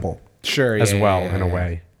 Digestible. Sure. As well, in a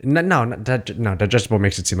way. No, digestible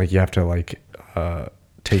makes it seem like you have to like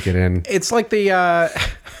take it in. It's like the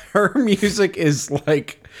her music is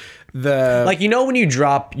like the Like when you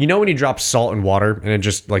drop salt in water and it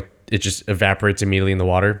just evaporates immediately in the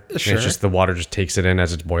water. Sure. And it's just the water just takes it in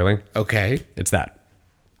as it's boiling. okay. It's that.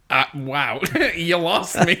 Wow, you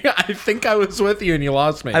lost me. I think I was with you and you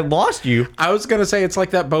lost me. I lost you. I was gonna say it's like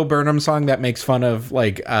that Bo Burnham song that makes fun of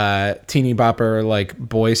like teeny bopper like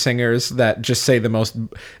boy singers that just say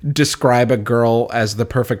describe a girl as the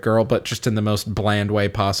perfect girl, but just in the most bland way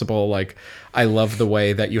possible. Like, I love the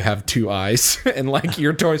way that you have two eyes and like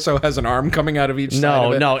your torso has an arm coming out of each side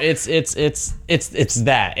of it. No, it's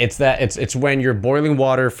that. It's when you're boiling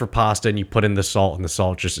water for pasta and you put in the salt and the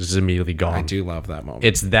salt just is immediately gone. I do love that moment.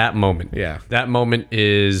 It's that moment. Yeah. That moment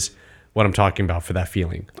is what I'm talking about for that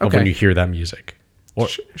feeling of Okay. when you hear that music. Or,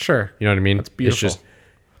 Sure. you know what I mean? That's beautiful. It's just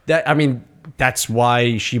that, I mean, that's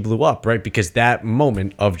why she blew up, right? Because that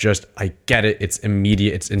moment of just, I get it. It's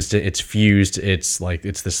immediate. It's instant. It's fused. It's like,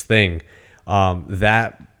 it's this thing.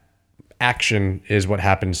 That action is what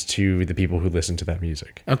happens to the people who listen to that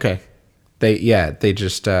music. Okay. They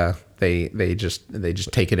just take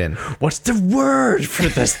it in. What's the word for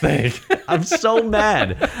this thing? I'm so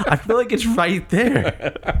mad. I feel like it's right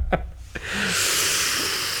there.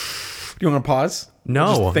 Do you want to pause?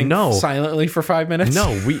 No, Just think no. silently for 5 minutes?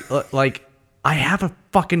 No, I have a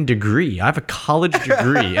fucking degree. I have a college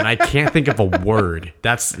degree, and I can't think of a word.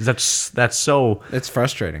 That's so. It's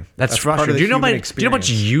frustrating. That's part of frustrating. the Do you know human how much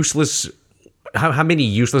useless? How many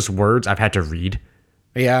useless words I've had to read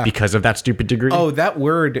Yeah. because of that stupid degree? Oh, that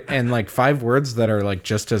word and like 5 words that are like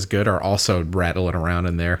just as good are also rattling around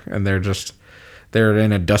in there, and they're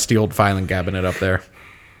in a dusty old filing cabinet up there.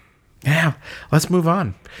 Yeah, let's move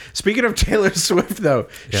on. Speaking of Taylor Swift, though,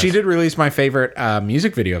 Yes. she did release my favorite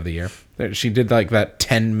music video of the year. She did like that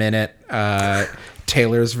 10-minute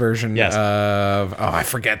Taylor's version Yes. of, I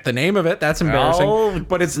forget the name of it. That's embarrassing. Oh,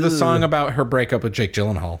 but it's the song about her breakup with Jake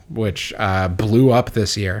Gyllenhaal, which blew up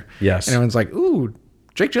this year. Yes. And everyone's like, ooh,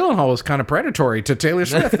 Jake Gyllenhaal was kind of predatory to Taylor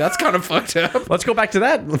Swift. That's kind of fucked up. Let's go back to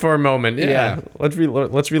that for a moment. Yeah, Yeah. let's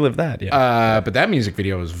relive that. Yeah, But that music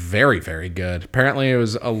video was very, very good. Apparently,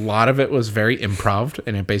 a lot of it was very improv,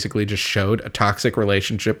 and it basically just showed a toxic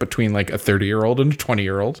relationship between like a 30-year-old and a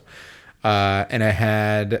 20-year-old. And it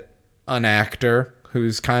had an actor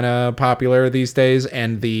who's kind of popular these days,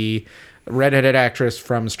 and the redheaded actress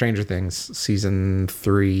from Stranger Things season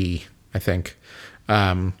 3, I think.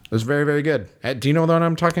 It was very, very good. Do you know the one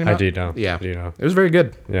I'm talking about? I do know. Yeah, I do know. It was very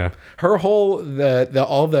good. yeah. Her whole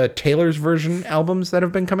all the Taylor's version albums that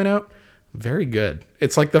have been coming out, very good.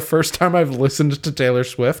 It's like the first time I've listened to Taylor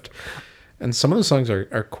Swift, and some of the songs are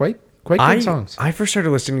quite good songs. I first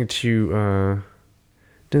started listening to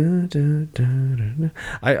Red.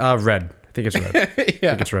 I think it's Red. Yeah. I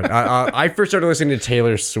think it's Red. I first started listening to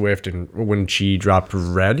Taylor Swift and when she dropped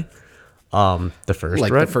Red, the first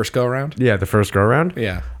Like Red. the first go around. Yeah, the first go around.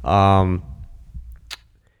 Yeah.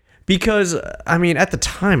 Because I mean, at the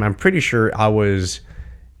time, I'm pretty sure I was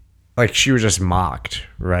like, she was just mocked,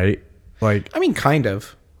 right? Like, I mean, kind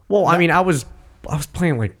of. well, I mean, I was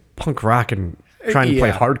playing like punk rock and trying to play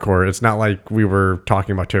Yeah. hardcore. It's not like we were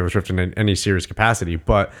talking about Taylor Swift in any serious capacity,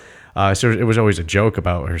 but so it was always a joke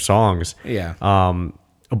about her songs. Yeah.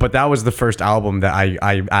 But that was the first album that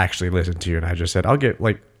I actually listened to, and I just said,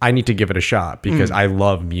 I need to give it a shot because I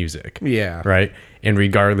love music. Yeah. Right. And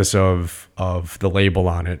regardless of the label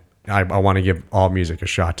on it, I want to give all music a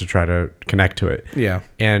shot to try to connect to it. Yeah.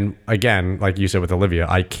 And again, like you said with Olivia,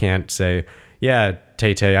 I can't say, yeah,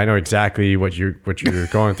 Tay Tay. I know exactly what you're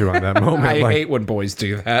going through on that moment. I Like, hate when boys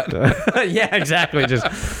do that. yeah, exactly. Just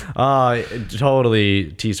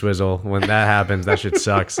totally T-Swizzle. When that happens, that shit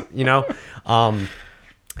sucks. You know?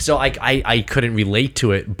 So I couldn't relate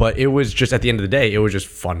to it, but it was just, at the end of the day, it was just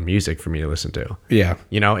fun music for me to listen to. Yeah.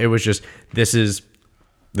 You know, it was just, this is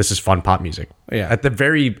fun pop music. Yeah. At the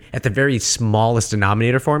very smallest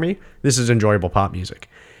denominator for me, this is enjoyable pop music.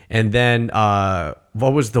 And then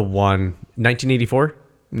what was the one? 1984?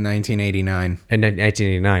 1989. And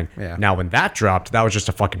 1989. Yeah. Now, when that dropped, that was just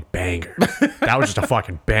a fucking banger. That was just a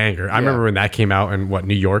fucking banger. I remember when that came out in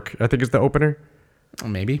New York, I think is the opener.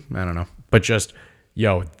 Maybe. I don't know. But just,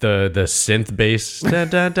 yo, the synth bass, dun,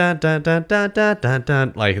 dun, dun, dun, dun, dun, dun, dun,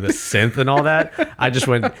 dun, like the synth and all that. I just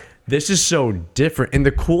went, this is so different. And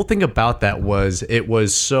the cool thing about that was, it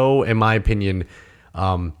was so, in my opinion,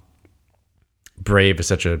 brave is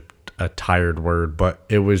such a tired word, but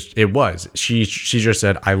it was she just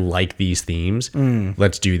said, I like these themes,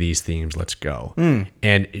 let's do these themes, let's go.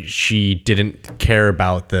 And she didn't care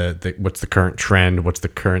about the what's the current trend, what's the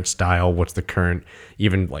current style, what's the current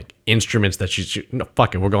even like instruments that no,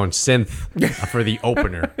 fuck it, we're going synth for the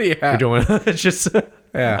opener. Yeah, we're doing it's just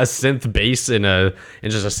Yeah. a synth bass and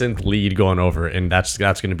just a synth lead going over, and that's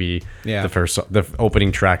going to be the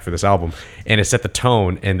opening track for this album, and it set the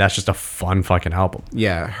tone, and that's just a fun fucking album.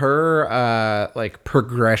 Yeah, her like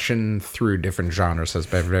progression through different genres has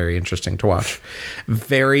been very interesting to watch.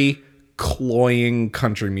 Very cloying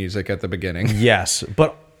country music at the beginning. Yes,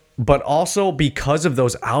 but also because of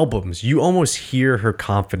those albums, you almost hear her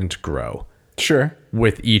confidence grow. Sure.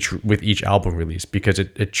 With each album release, because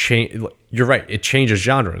it change. You're right, it changes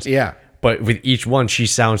genres. Yeah. But with each one, she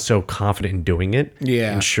sounds so confident in doing it.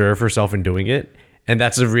 Yeah. And sure of herself in doing it, and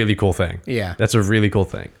that's a really cool thing. Yeah. That's a really cool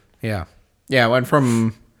thing. Yeah. Yeah, it went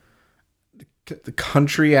from the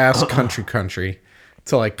country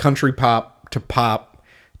to like country pop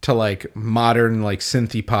to like modern like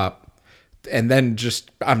synthy pop, and then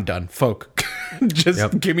just I'm done. Folk.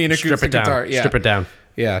 Just give me an acoustic guitar. Yeah. Strip it down.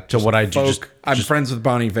 Yeah, To what I do. I'm friends with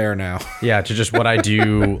Bon Iver now. Yeah, to just what I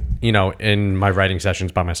do, in my writing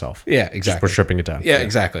sessions by myself. Yeah, exactly. Just we're stripping it down. Yeah,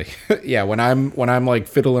 exactly. Yeah, when I'm like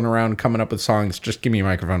fiddling around coming up with songs, just give me a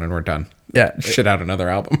microphone and we're done. Yeah. Shit out another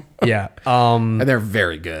album. Yeah. And they're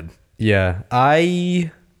very good. Yeah.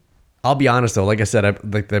 I'll be honest though, like I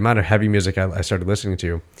said, like the amount of heavy music I started listening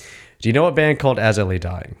to. Do you know a band called As I Lay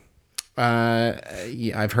Dying?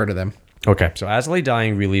 Yeah, I've heard of them. Okay, so As I Lay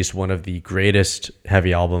Dying released one of the greatest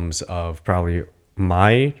heavy albums of probably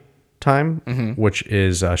my time, which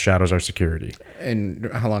is Shadows Are Security.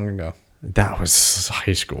 And how long ago? That was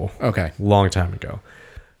high school. Okay. Long time ago.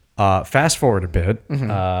 Fast forward a bit.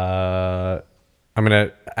 I'm going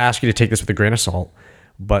to ask you to take this with a grain of salt,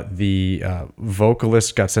 but the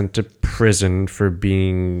vocalist got sent to prison for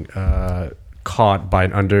being caught by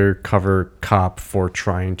an undercover cop for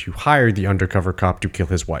trying to hire the undercover cop to kill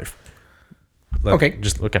his wife. Okay.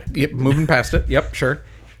 Okay. Yep, moving past it. Yep, sure.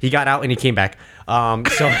 He got out and he came back.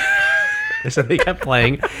 So they kept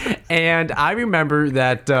playing, and I remember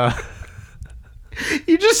that.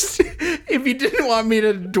 You just, if you didn't want me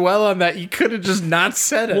to dwell on that, you could have just not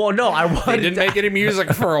said it. Well, no, I They wanted. didn't make any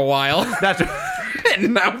music for a while. That's.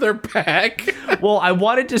 And now they're back. Well, I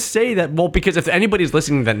wanted to say that. Well, because if anybody's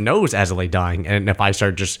listening that knows As I Lay Dying, and if I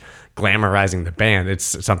start just glamorizing the band,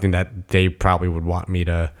 it's something that they probably would want me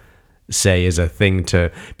to say is a thing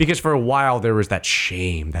to, because for a while there was that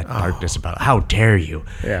shame, that darkness about how dare you,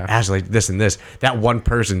 As like this and this, that one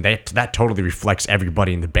person that totally reflects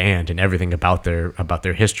everybody in the band and everything about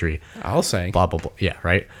their history. I'll say. Blah blah blah. Yeah,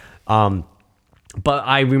 right. But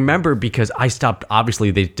I remember because I stopped.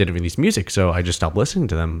 Obviously, they didn't release music, so I just stopped listening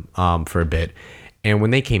to them for a bit. And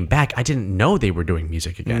when they came back, I didn't know they were doing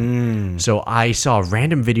music again. So I saw a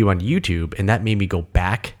random video on YouTube, and that made me go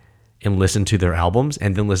back and listen to their albums,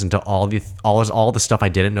 and then listen to all the stuff I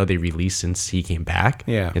didn't know they released since he came back,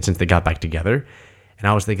 and since they got back together. And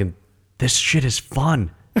I was thinking, this shit is fun,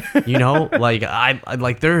 like I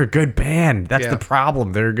like, they're a good band. That's the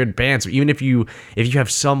problem. They're a good band. So even if you have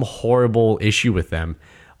some horrible issue with them,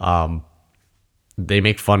 they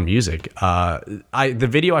make fun music. The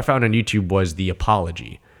video I found on YouTube was The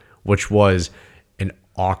Apology, which was an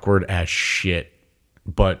awkward as shit,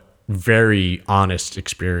 but very honest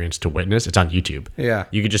experience to witness. It's on YouTube. Yeah.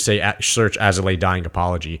 You could just search As I Lay Dying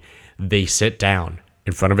Apology. They sit down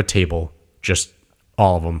in front of a table, just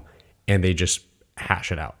all of them, and they just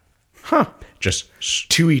hash it out. Huh. Just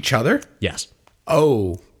To each other? yes.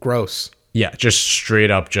 Oh, gross. Yeah, just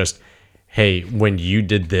straight up just hey, when you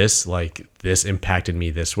did this, like this impacted me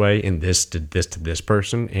this way, and this did this to this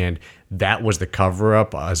person, and that was the cover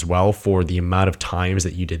up as well for the amount of times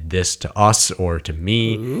that you did this to us or to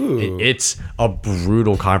me. It's a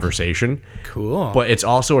brutal conversation. Cool. But it's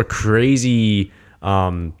also a crazy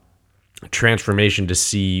transformation to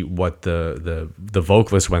see what the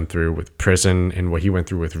vocalist went through with prison and what he went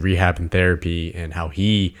through with rehab and therapy, and how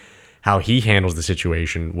he handles the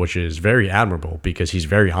situation, which is very admirable because he's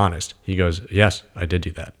very honest. He goes, yes, I did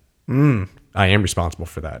do that. I am responsible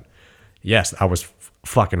for that. Yes, I was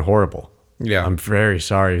fucking horrible. Yeah. I'm very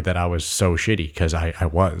sorry that I was so shitty, because I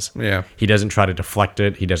was. Yeah. He doesn't try to deflect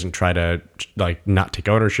it. He doesn't try to like not take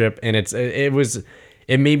ownership. And it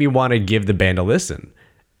made me want to give the band a listen.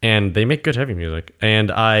 And they make good heavy music.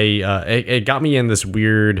 And it got me in this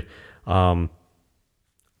weird,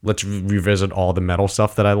 let's revisit all the metal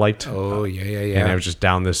stuff that I liked. Oh, yeah. And I was just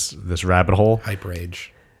down this rabbit hole. Hype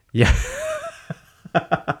rage. Yeah.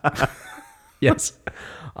 Yes.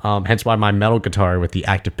 Hence why my metal guitar with the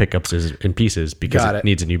active pickups is in pieces, because it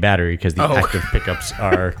needs a new battery, because the active pickups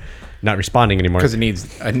are not responding anymore. Because it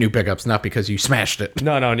needs a new pickups, not because you smashed it.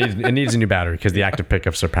 No, it needs a new battery because the active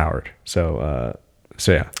pickups are powered. So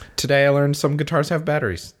yeah. Today I learned some guitars have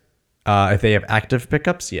batteries. If they have active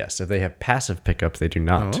pickups, yes. If they have passive pickups, they do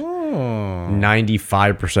not. Oh.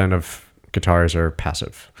 95% of guitars are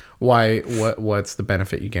passive. Why? What's the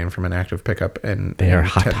benefit you gain from an active pickup? And They are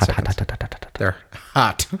hot. They're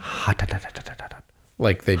hot.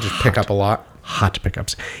 Like they just pick up a lot. Hot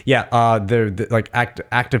pickups. Yeah, they're like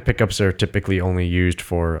active pickups are typically only used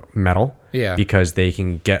for metal. Yeah. Because they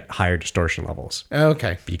can get higher distortion levels.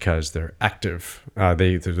 Okay. Because they're active.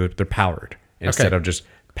 They're powered instead of just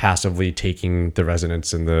passively taking the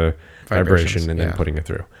resonance and the vibration and then putting it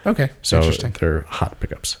through. Okay. So interesting. they're hot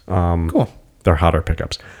pickups. Cool. They're hotter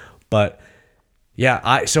pickups. But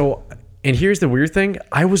yeah, and here's the weird thing.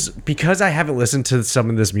 Because I haven't listened to some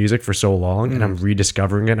of this music for so long, and I'm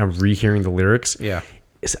rediscovering it, I'm rehearing the lyrics. Yeah.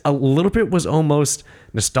 A little bit was almost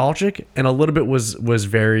nostalgic, and a little bit was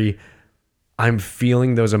very, I'm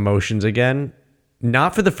feeling those emotions again.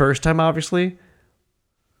 Not for the first time, obviously,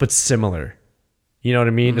 but similar. You know what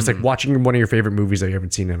I mean? It's like watching one of your favorite movies that you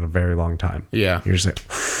haven't seen in a very long time. Yeah. You're just like,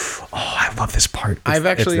 oh, I love this part. I've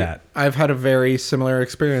had a very similar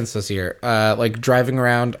experience this year. Like driving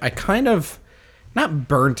around, I kind of not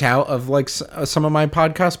burnt out of like some of my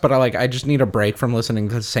podcasts, but I just need a break from listening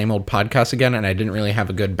to the same old podcasts again. And I didn't really have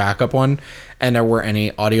a good backup one. And there weren't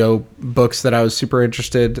any audio books that I was super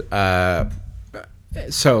interested.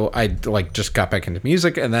 So I like just got back into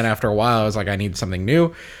music. And then after a while, I was like, I need something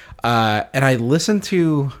new. And I listened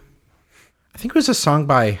to, I think it was a song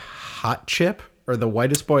by Hot Chip or The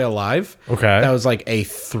Whitest Boy Alive. Okay. That was like a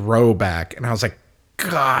throwback. And I was like,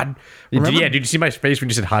 God. Did you see my face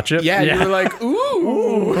when you said hot chip? Yeah. You were like,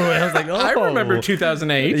 ooh. I was like, oh. I remember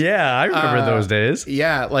 2008. Yeah, I remember those days.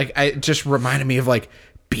 Yeah. Like it just reminded me of like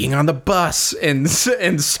being on the bus in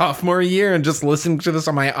sophomore year and just listening to this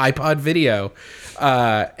on my iPod video.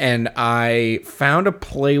 And I found a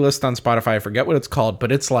playlist on Spotify. I forget what it's called,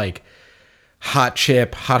 but it's like Hot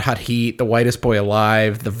Chip, Hot Heat, The Whitest Boy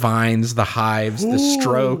Alive, The Vines, The Hives, The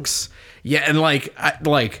Strokes. Yeah, and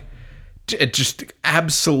just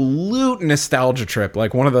absolute nostalgia trip.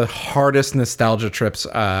 Like one of the hardest nostalgia trips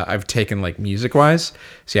I've taken, like music wise.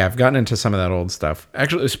 So yeah, I've gotten into some of that old stuff.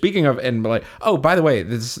 Actually, speaking of, and like, oh, by the way,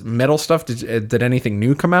 this metal stuff. Did anything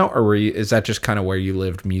new come out, or is that just kind of where you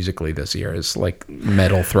lived musically this year? Is like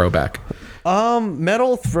metal throwback?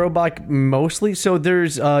 Metal throwback mostly. So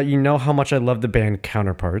there's, you know how much I love the band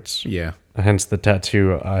Counterparts. Yeah. Hence the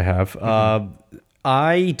tattoo I have.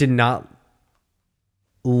 I did not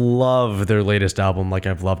love their latest album like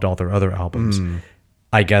I've loved all their other albums.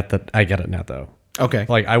 I get it now though. Okay.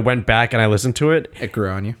 Like I went back and I listened to it. It grew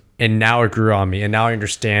on you. And now it grew on me. And now I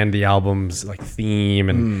understand the album's like theme,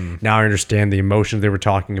 and now I understand the emotions they were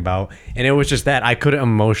talking about. And it was just that I couldn't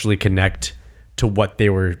emotionally connect to what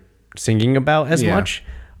they were singing about as much.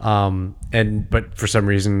 But for some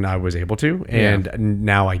reason I was able to, and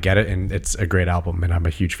now I get it, and it's a great album, and I'm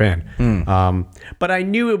a huge fan. But I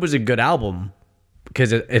knew it was a good album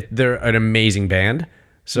because they're an amazing band.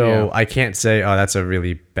 So I can't say, oh, that's a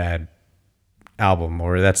really bad album,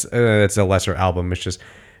 or that's a lesser album. It's just,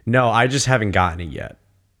 no, I just haven't gotten it yet.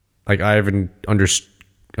 Like I haven't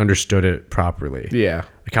understood it properly. Yeah.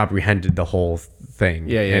 I comprehended the whole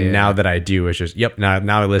thing. And now that I do, it's just, now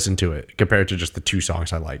I listen to it compared to just the two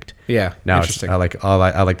songs I liked. Yeah. Now I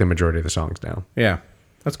like the majority of the songs now. Yeah.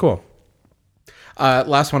 That's cool.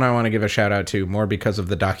 Last one I want to give a shout out to, more because of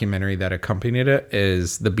the documentary that accompanied it,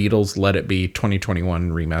 is the Beatles' Let It Be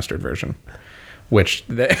 2021 remastered version. which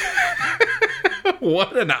they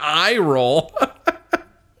what an eye roll.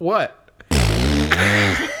 What?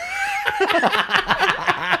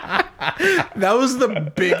 That was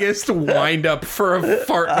the biggest wind up for a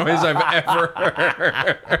fart noise I've ever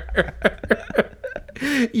heard.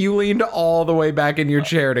 You leaned all the way back in your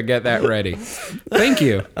chair to get that ready. Thank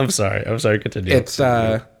you. I'm sorry. Continue. It's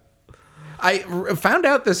I found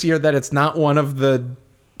out this year that it's not one of the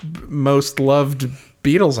most loved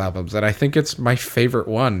Beatles albums, and I think it's my favorite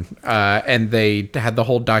one. And they had the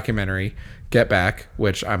whole documentary Get Back,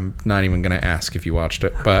 which I'm not even going to ask if you watched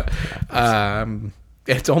it, but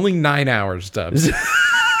it's only 9 hours, Dubs.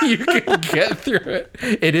 You can get through it.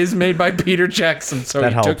 It is made by Peter Jackson, so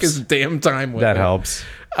he took his damn time with it. That helps.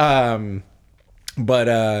 But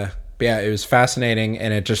yeah, it was fascinating,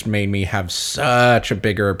 and it just made me have such a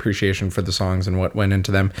bigger appreciation for the songs and what went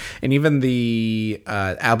into them. And even the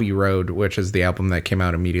Abbey Road, which is the album that came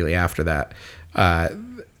out immediately after that,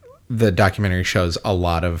 the documentary shows a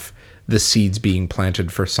lot of the seeds being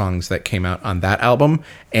planted for songs that came out on that album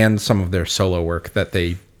and some of their solo work that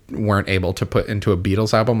they weren't able to put into a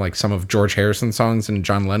Beatles album, like some of George Harrison songs and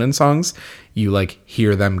John Lennon songs you like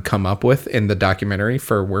hear them come up with in the documentary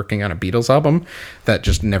for working on a Beatles album that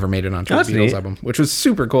just never made it onto a Beatles album, which was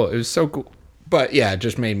super cool. It was so cool. But yeah, it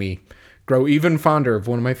just made me grow even fonder of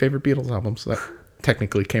one of my favorite Beatles albums that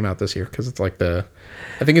technically came out this year, because it's like I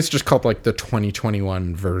think it's just called like the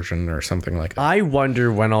 2021 version or something like that. I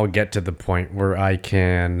wonder when I'll get to the point where I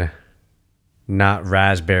can not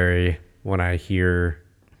raspberry when I hear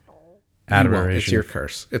Adoration. It's your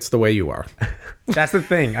curse. It's the way you are. That's the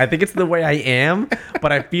thing. I think it's the way I am,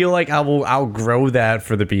 but I feel like I will outgrow that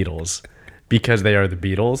for the Beatles because they are the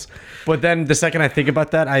Beatles. But then the second I think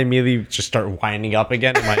about that, I immediately just start winding up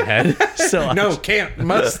again in my head. So no, can't.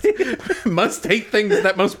 Must hate things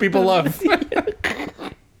that most people love.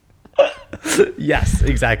 Yes,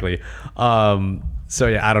 exactly. So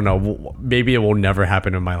yeah, I don't know. Maybe it will never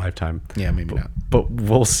happen in my lifetime. Yeah, maybe not. But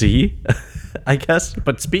we'll see, I guess.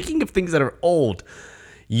 But speaking of things that are old,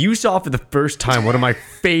 you saw for the first time one of my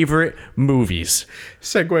favorite movies.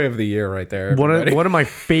 Segue of the year right there. One of my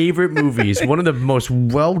favorite movies. One of the most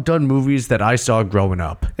well done movies that I saw growing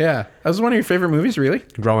up. Yeah. That was one of your favorite movies, really?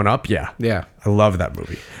 Growing up, yeah. Yeah. I love that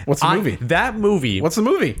movie. What's the movie? That movie. What's the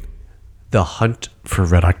movie? The Hunt for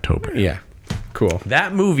Red October. Yeah. Cool.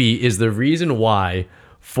 That movie is the reason why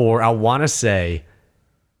for, I want to say,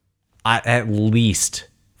 at least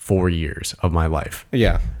 4 years of my life.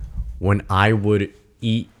 Yeah. When I would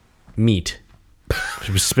eat meat,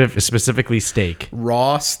 specifically steak,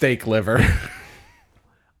 raw steak liver,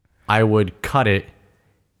 I would cut it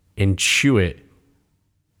and chew it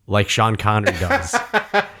like Sean Connery does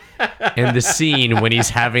in the scene when he's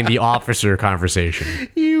having the officer conversation.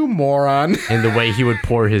 You moron. And the way he would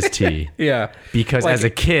pour his tea. Yeah. Because as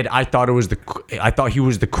a kid, I thought he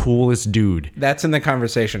was the coolest dude. That's in the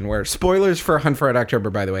conversation where, spoilers for Hunt for Red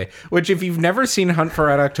October, by the way, which if you've never seen Hunt for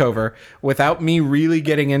Red October, without me really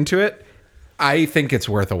getting into it, I think it's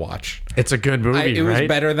worth a watch. It's a good movie, It was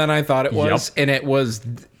better than I thought it was, and it was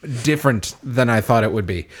different than I thought it would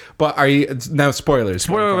be. But are you, now spoilers.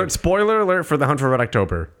 Spoiler alert for the Hunt for Red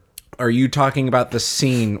October. Are you talking about the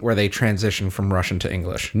scene where they transition from Russian to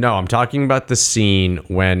English? No, I'm talking about the scene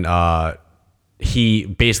when he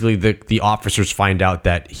basically the officers find out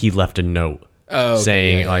that he left a note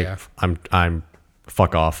saying I'm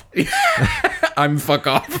fuck off. I'm fuck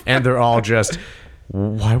off. And they're all just,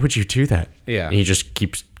 why would you do that? Yeah. And he just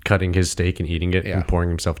keeps cutting his steak and eating it and pouring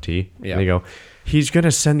himself tea. Yeah. And they go, he's gonna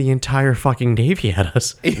send the entire fucking Navy at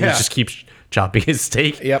us. Yeah. And he just keeps chopping his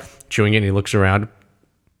steak. Yep. Chewing it, and he looks around.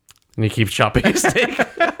 And he keeps chopping his steak.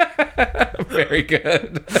 Very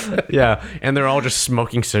good. Yeah. And they're all just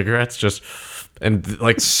smoking cigarettes, and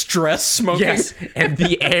like stress smoking. Yes. And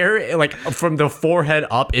the air, like from the forehead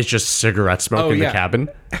up, is just cigarette smoke in the cabin.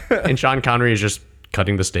 And Sean Connery is just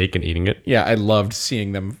cutting the steak and eating it. Yeah, I loved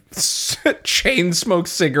seeing them chain smoke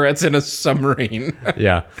cigarettes in a submarine.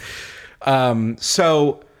 Yeah.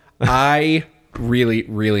 So I really,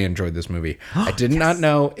 really enjoyed this movie. I did not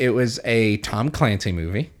know it was a Tom Clancy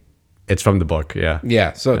movie. It's from the book, yeah.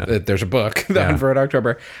 Yeah, so there's a book, The Hunt for Red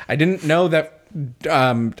October. I didn't know that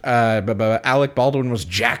Alec Baldwin was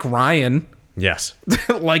Jack Ryan. Yes.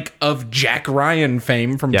 Like of Jack Ryan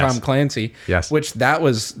fame from Tom Clancy. Yes. Which that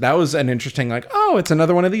was an interesting, like, oh, it's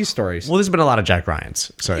another one of these stories. Well, there's been a lot of Jack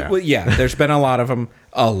Ryans. So yeah. Well, yeah, there's been a lot of them.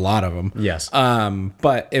 Yes.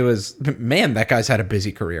 But it was, man, that guy's had a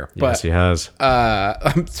busy career. Yes, he has.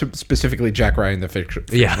 Specifically Jack Ryan, the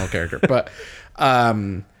fictional character. But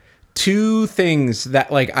two things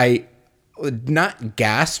that, like, not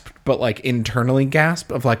gasped, but like internally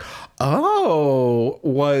gasped of like, oh,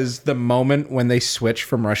 was the moment when they switched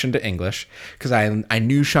from Russian to English, because I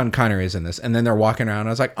knew Sean Connery is in this, and then they're walking around.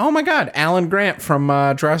 I was like, oh my god, Alan Grant from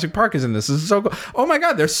Jurassic Park is in this. This is so cool. Oh my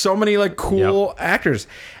god, there's so many like cool actors,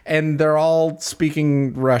 and they're all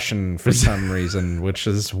speaking Russian for some reason, which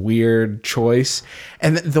is weird choice.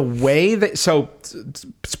 And the way that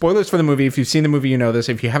spoilers for the movie. If you've seen the movie, you know this.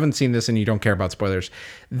 If you haven't seen this and you don't care about spoilers,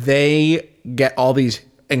 they get all these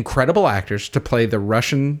incredible actors to play the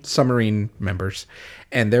Russian submarine members.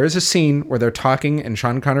 And there is a scene where they're talking in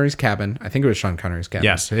Sean Connery's cabin. I think it was Sean Connery's cabin.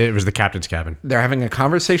 Yes, it was the captain's cabin. They're having a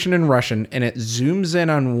conversation in Russian, and it zooms in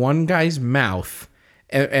on one guy's mouth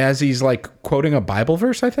as he's like quoting a Bible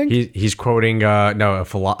verse, I think. He's quoting a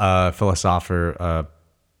philosopher.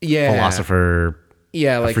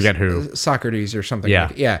 Yeah, like I forget who. Socrates or something. Yeah.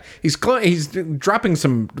 Like, yeah. He's dropping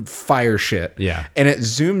some fire shit. Yeah. And it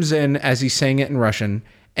zooms in as he's saying it in Russian,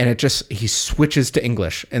 and he switches to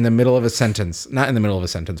English in the middle of a sentence. Not in the middle of a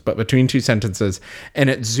sentence, but between two sentences, and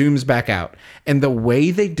it zooms back out. And the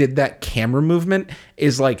way they did that camera movement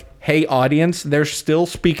is like, hey, audience, they're still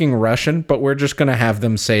speaking Russian, but we're just going to have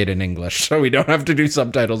them say it in English, so we don't have to do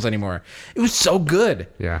subtitles anymore. It was so good.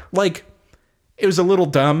 Yeah. Like, it was a little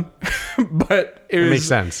dumb, but it makes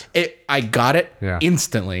sense. I got it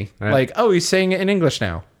instantly. Yeah. Like, oh, he's saying it in English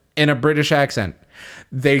now in a British accent.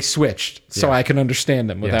 They switched so I can understand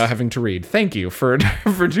them without having to read. Thank you for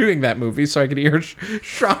doing that movie so I could hear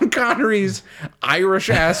Sean Connery's Irish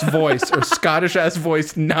ass voice or Scottish ass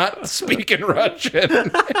voice not speaking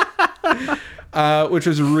Russian, which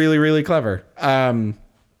was really, really clever. And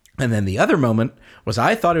then the other moment was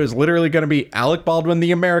I thought it was literally going to be Alec Baldwin,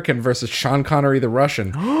 the American, versus Sean Connery, the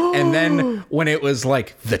Russian. And then when it was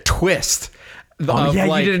like the twist. You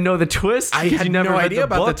didn't know the twist? I had no idea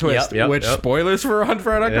about the twist. Which spoilers for Hunt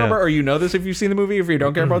for Red October, or you know this if you've seen the movie. If you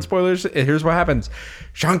don't care about spoilers, here's what happens.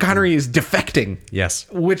 Sean Connery is defecting. Yes.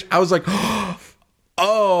 Which I was like,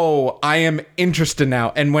 oh, I am interested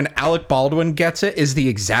now. And when Alec Baldwin gets it is the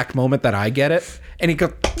exact moment that I get it. And he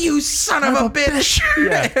goes, you son of a bitch.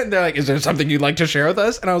 Yeah. And they're like, is there something you'd like to share with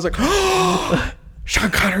us? And I was like, oh,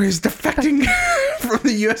 Sean Connery is defecting from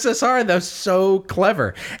the USSR. That was so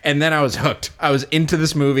clever. And then I was hooked. I was into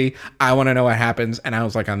this movie. I want to know what happens. And I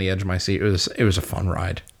was like on the edge of my seat. It was a fun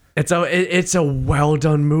ride. It's a well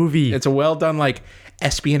done movie. It's a well done, like,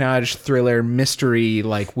 espionage thriller mystery,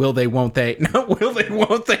 like, will they, won't they? Not will they,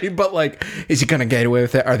 won't they, but like, is he gonna get away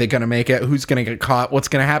with it? Are they gonna make it? Who's gonna get caught? What's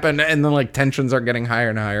gonna happen? And then like tensions are getting higher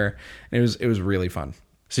and higher. And it was really fun.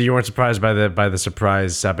 So you weren't surprised by the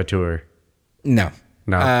surprise saboteur? No.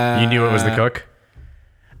 You knew it was the cook?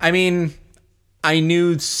 I mean, I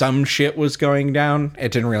knew some shit was going down.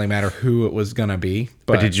 It didn't really matter who it was gonna be.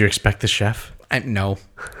 But did you expect the chef? No,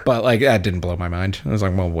 but like that didn't blow my mind. I was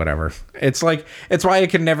like, well, whatever. It's like, it's why I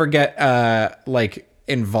could never get like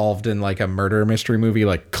involved in like a murder mystery movie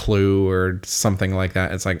like Clue or something like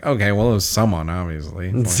that. It's like, okay, well, it was someone,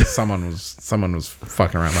 obviously. Like, someone was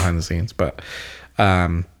fucking around behind the scenes. But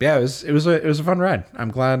yeah, it was a fun ride. I'm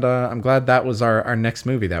glad that was our next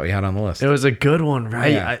movie that we had on the list. It was a good one,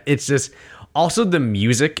 right? Yeah. It's just also the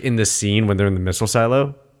music in the scene when they're in the missile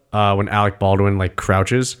silo. When Alec Baldwin like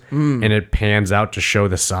crouches and it pans out to show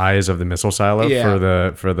the size of the missile silo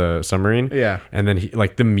for the submarine. Yeah. And then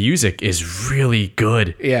the music is really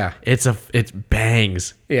good. Yeah. It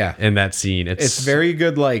bangs. Yeah. In that scene. It's very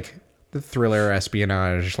good, like the thriller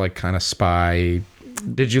espionage, like kind of spy.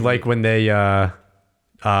 Did you like when they I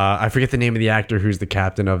forget the name of the actor who's the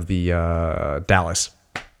captain of the Dallas,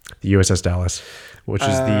 the USS Dallas, which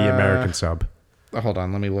is the American sub. Hold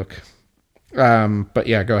on, let me look. But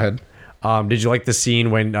yeah, go ahead. Did you like the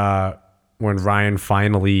scene when Ryan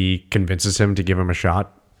finally convinces him to give him a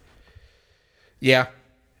shot? Yeah.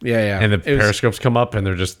 And the periscopes come up and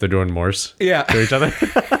they're doing Morse. Yeah. To each other.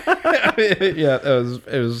 Yeah,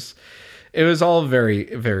 it was all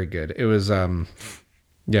very, very good. It was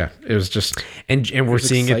yeah, it was just and we're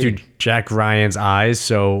seeing exciting. it through Jack Ryan's eyes,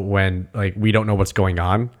 so when like we don't know what's going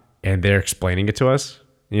on and they're explaining it to us,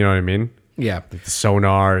 you know what I mean? Yeah. Like the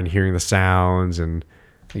sonar and hearing the sounds and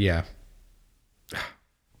yeah.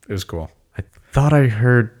 It was cool. I thought I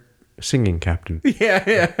heard singing, Captain.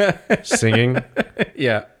 Yeah. Singing?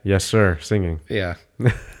 Yeah. Yes, sir. Singing. Yeah.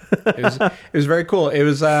 It was very cool. It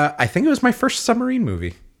was I think it was my first submarine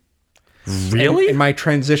movie. Really? In my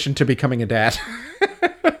transition to becoming a dad.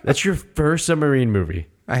 That's your first submarine movie.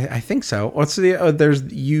 I think so. What's the there's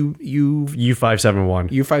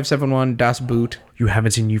U-571. U-571 Das Boot. You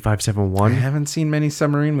haven't seen I U-571? haven't seen many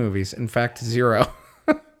submarine movies. In fact, zero.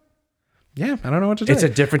 Yeah, I don't know what to tell It's you.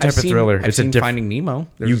 a different type of thriller. I've It's a seen diff- Finding Nemo.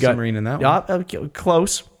 There's You a got submarine in that one.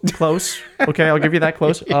 close. Okay, I'll give you that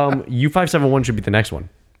close. U571 should be the next one.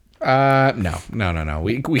 No.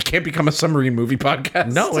 We can't become a submarine movie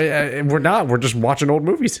podcast. No, we're not. We're just watching old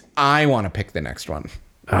movies. I want to pick the next one.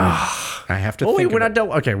 I have to. Oh wait, think we're of not it. done.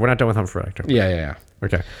 Okay, we're not done with Hunt for Red October. Yeah.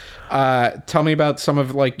 Okay. Tell me about some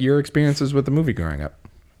of like your experiences with the movie growing up.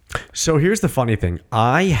 So here's the funny thing.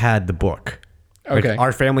 I had the book. Like, Okay.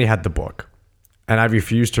 our family had the book, and I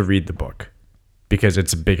refused to read the book because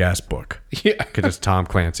it's a big ass book. Yeah. Because it's Tom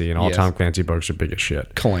Clancy, and all Yes. Tom Clancy books are big as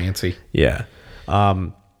shit. Clancy. Yeah.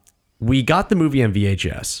 We got the movie on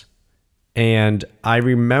VHS, and I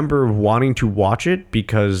remember wanting to watch it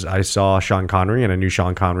because I saw Sean Connery, and I knew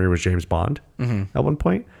Sean Connery was James Bond at one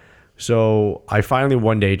point. So I finally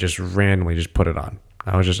one day just randomly just put it on.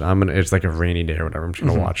 It's like a rainy day or whatever. I'm just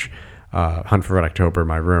gonna watch Hunt for Red October in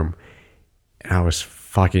my room, and I was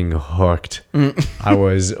fucking hooked. I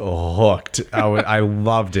was hooked. I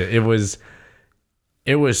loved it.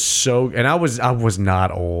 It was so, and I was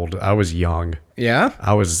not old. I was young. Yeah.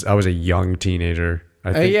 I was a young teenager.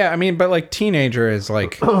 I think Yeah. I mean, but like teenager is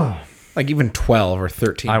like, like even 12 or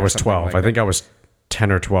 13. I or was something 12. like I think I was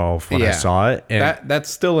 10 or 12 when I Yeah. saw it. And that's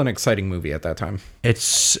still an exciting movie at that time.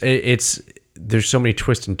 it's there's so many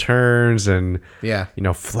twists and turns, and Yeah.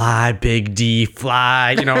 fly Big D,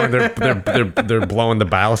 fly. And they're blowing the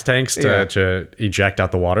ballast tanks to eject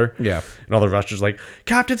out the water. Yeah. And all the Russians like,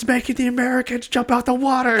 Captain's making the Americans jump out the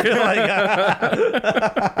water.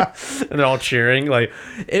 And they're all cheering. Like,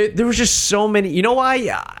 there was just so many. You know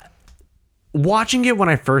why? Watching it when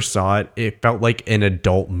I first saw it, it felt like an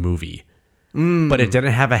adult movie. But it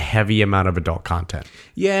didn't have a heavy amount of adult content.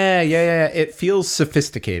 Yeah. It feels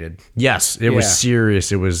sophisticated. Yes, it was Yeah.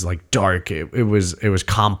 serious. It was like dark. It was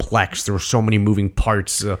complex. There were so many moving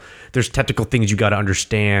parts. There's technical things you got to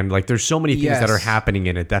understand. Like, there's so many things that are Yes. happening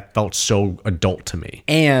in it that felt so adult to me.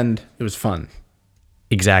 And it was fun.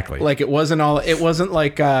 Exactly. Like it wasn't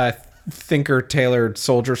like Thinker Tailor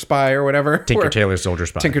Soldier Spy or whatever. Tinker where- Tailor Soldier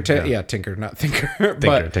Spy. Tinker Tailor, yeah, Tinker, not Thinker.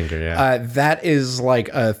 Tinker, yeah. That is like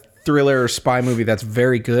a thriller spy movie that's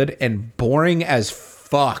very good and boring as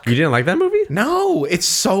fuck. You didn't like that movie? No, it's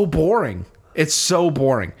so boring. It's so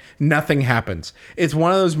boring. Nothing happens. It's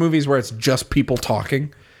one of those movies where it's just people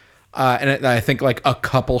talking. I think like a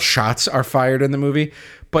couple shots are fired in the movie,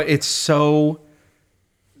 but it's so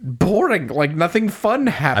boring. Like nothing fun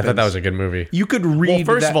happens. I thought that was a good movie. You could read.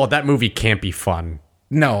 Well, first of all, that movie can't be fun.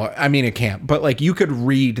 no, I mean it can't. But like you could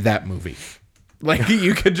read that movie. Like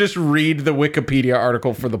you could just read the Wikipedia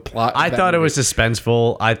article for the plot. I thought it was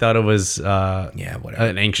suspenseful. I thought it was whatever.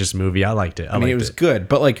 an anxious movie. I liked it. I mean, it was good,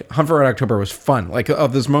 but like Hunt for Red October was fun. Like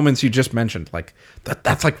of those moments you just mentioned, like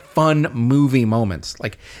that's like fun movie moments.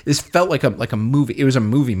 Like this felt like a movie. It was a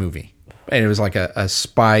movie, and it was like a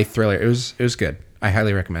spy thriller. It was good. I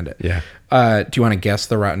highly recommend it. Yeah. Do you want to guess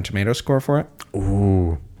the Rotten Tomatoes score for it?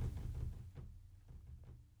 Ooh.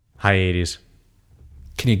 High 80s.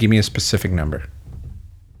 Can you give me a specific number?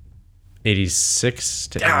 86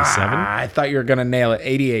 to 87. I thought you were gonna nail it.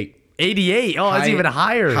 88. 88. Oh, that's even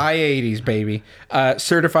higher. High 80s, baby.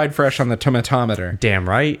 Certified fresh on the tomatometer. Damn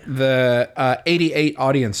right. The 88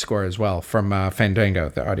 audience score as well from Fandango,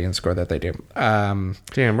 the audience score that they do.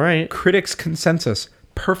 Damn right. Critics' consensus.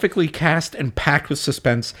 Perfectly cast and packed with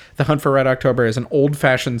suspense, The Hunt for Red October is an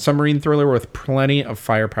old-fashioned submarine thriller with plenty of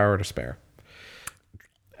firepower to spare.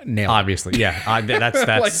 Nailed it. Obviously, yeah. That's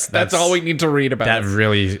Like, that's all we need to read about That it.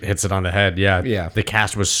 really hits it on the head. Yeah. Yeah. The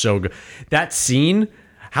cast was so good. That scene.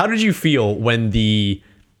 How did you feel when the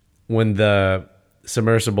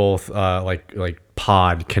submersible like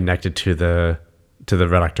pod connected to the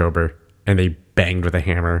Red October and they banged with a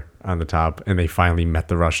hammer on the top and they finally met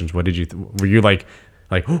the Russians? What did you? Were you like,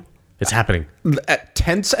 oh, it's happening?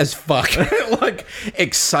 Tense as fuck. Like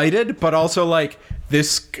excited, but also like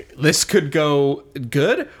this could go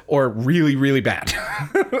good or really, really bad.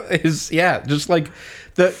 Just like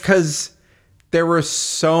because there were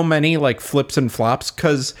so many like flips and flops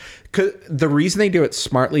because the reason they do it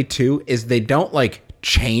smartly too is they don't like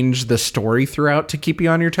change the story throughout to keep you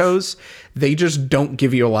on your toes. They just don't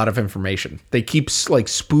give you a lot of information. They keep like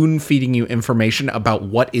spoon feeding you information about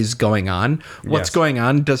what is going on. What's Yes. going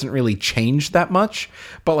on doesn't really change that much,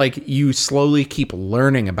 but like you slowly keep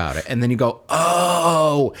learning about it. And then you go,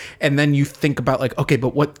 oh, and then you think about like, okay,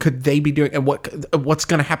 but what could they be doing? And what's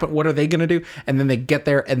going to happen? What are they going to do? And then they get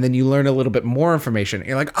there and then you learn a little bit more information. And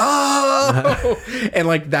you're like, oh, and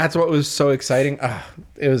like, that's what was so exciting.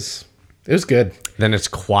 It was good. Then it's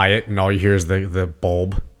quiet and all you hear is the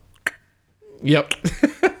bulb. Yep.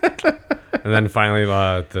 And then finally,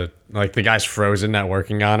 the like the guy's frozen, not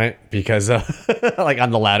working on it because like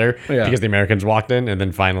on the ladder because the Americans walked in, and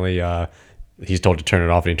then finally he's told to turn it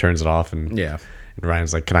off, and he turns it off, and Yeah. and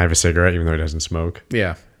Ryan's like, "Can I have a cigarette?" Even though he doesn't smoke.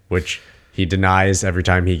 Yeah. Which he denies every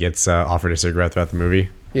time he gets offered a cigarette throughout the movie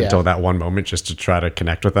until that one moment, just to try to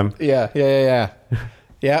connect with them. Yeah. Yeah.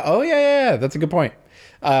 Oh yeah. That's a good point.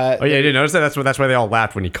 Oh yeah, you didn't notice that? That's why they all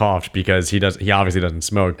laughed when he coughed, because he obviously doesn't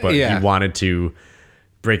smoke, but he wanted to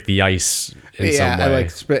break the ice in some way.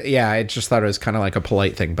 I just thought it was kind of like a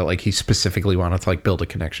polite thing, but like he specifically wanted to like build a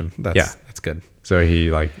connection. That's good. So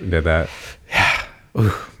he like did that.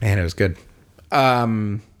 Ooh, man, it was good.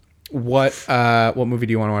 What movie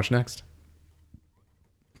do you want to watch next?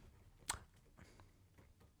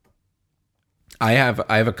 I have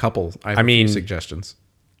a couple. I few suggestions.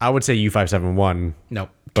 I would say U571. Nope.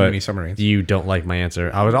 Too But many submarines. you don't like my answer.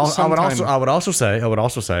 I would also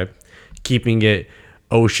say keeping it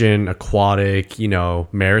ocean, aquatic,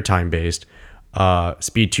 maritime based,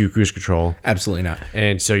 Speed 2 Cruise Control. Absolutely not.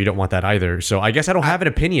 And so you don't want that either. So I guess I don't have an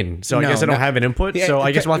opinion. So I guess I don't have an input. Yeah, so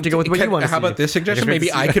I guess we'll have to go with what you want to see. How about this suggestion?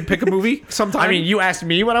 Maybe I could pick a movie sometime. I mean, you asked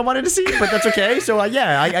me what I wanted to see, but that's okay. So I it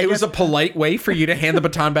guess was a polite way for you to hand the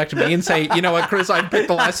baton back to me and say, you know what, Chris, I picked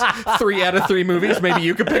the last 3 out of 3 movies. Maybe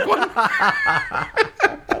you could pick one.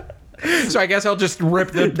 So I guess I'll just rip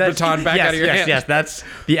the baton back out of your hand. Yes, that's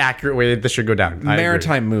the accurate way that this should go down.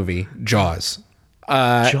 Maritime movie, Jaws.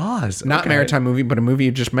 Jaws. Not maritime movie, but a movie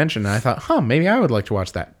you just mentioned. And I thought, maybe I would like to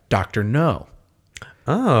watch that. Dr. No.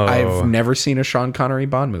 Oh. I've never seen a Sean Connery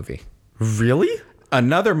Bond movie. Really?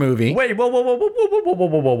 Another movie. Wait,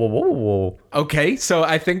 whoa. Okay, so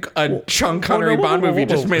I think a Sean Connery Bond movie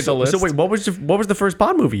just made the list. So wait, what was the first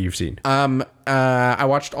Bond movie you've seen? I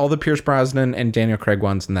watched all the Pierce Brosnan and Daniel Craig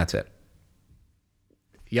ones, and that's it.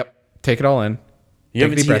 Yep. Take it all in. You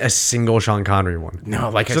haven't seen a single Sean Connery one? No,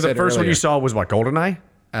 like I said So the first one you saw was what, GoldenEye?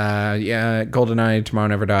 Yeah, GoldenEye, Tomorrow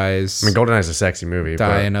Never Dies. I mean, GoldenEye's a sexy movie.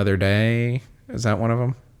 Die Another Day. Is that one of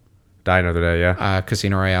them? Die Another Day, yeah.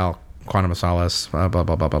 Casino Royale, Quantum of Solace, blah, blah,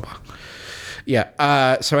 blah, blah, blah.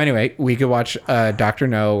 Yeah. So anyway, we could watch Dr.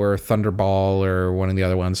 No or Thunderball or one of the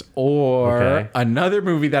other ones. Or another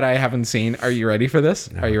movie that I haven't seen. Are you ready for this?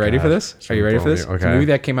 Are you ready for this? Are you ready for this? Okay. It's a movie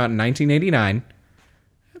that came out in 1989.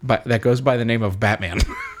 But that goes by the name of Batman.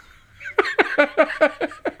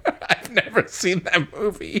 I've never seen that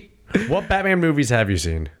movie. What Batman movies have you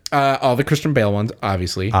seen? All the Christian Bale ones,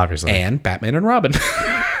 obviously. And Batman and Robin. The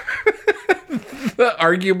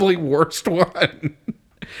arguably worst one.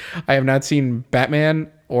 I have not seen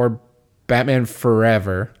Batman or Batman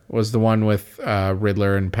Forever was the one with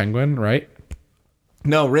Riddler and Penguin, right?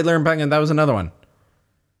 No, Riddler and Penguin, that was another one.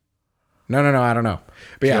 No, I don't know.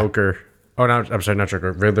 But yeah. Joker. Oh, no, I'm sorry, not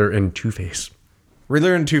Joker. Riddler and Two-Face.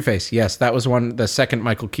 Riddler and Two-Face. Yes, that was the second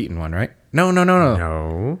Michael Keaton one, right? No.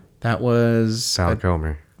 No. That was Val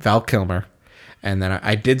Kilmer. Val Kilmer. And then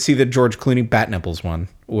I did see the George Clooney Bat Nipples one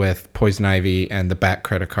with Poison Ivy and the Bat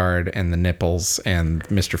credit card and the nipples and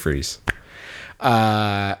Mr. Freeze.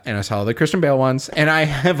 And I saw the Christian Bale ones. And I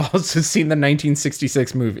have also seen the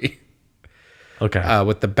 1966 movie. Okay.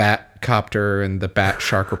 With the Bat copter and the Bat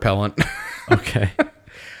shark repellent. Okay.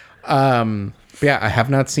 But yeah, I have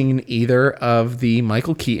not seen either of the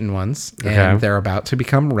Michael Keaton ones, and they're about to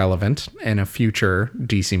become relevant in a future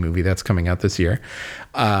DC movie that's coming out this year.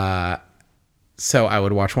 So I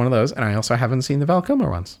would watch one of those, and I also haven't seen the Val Kilmer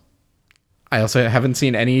ones. I also haven't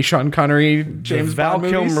seen any Sean Connery, James Bond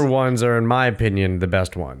movies. Val Kilmer ones are, in my opinion, the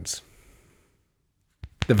best ones.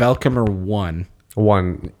 The Val Kilmer one.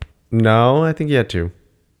 One. No, I think he had 2.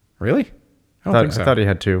 Really? I don't think so. I thought he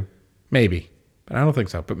had 2. Maybe. But I don't think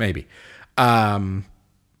so, but maybe. But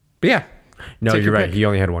yeah. No, you're right. He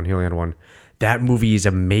only had 1. That movie is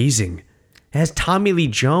amazing. It has Tommy Lee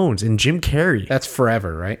Jones and Jim Carrey. That's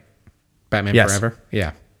Forever, right? Batman Forever?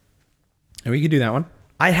 Yeah. And we could do that one.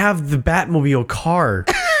 I have the Batmobile car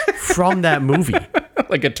from that movie.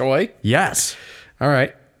 Like a toy? Yes. All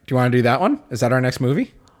right. Do you want to do that one? Is that our next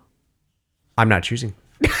movie? I'm not choosing.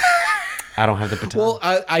 I don't have the baton. Well,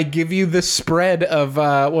 I give you the spread of,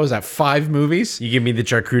 what was that, 5 movies? You give me the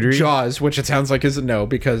charcuterie? Jaws, which it sounds like is a no,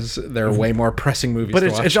 because there are way more pressing movies to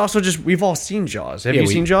watch. It's also just, we've all seen Jaws. Have you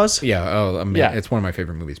seen Jaws? Yeah. Yeah. It's one of my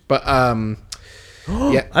favorite movies. But,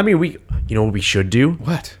 yeah. I mean, you know what we should do?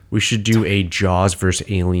 What? We should do a Jaws versus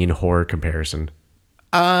Alien horror comparison.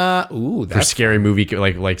 Ooh, that's for scary movie,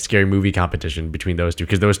 like scary movie competition between those two,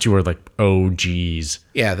 because those two are like OGs.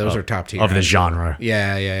 Yeah, those are top tier of the genre.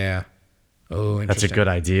 Yeah. Oh, that's a good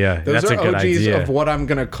idea. Those that's are a good OGs idea of what I'm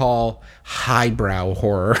gonna call highbrow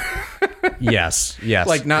horror. Yes.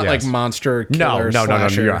 Like not like monster killer. No.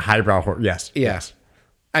 You're a highbrow horror. Yes.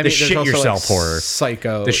 I The there's shit also, yourself horror.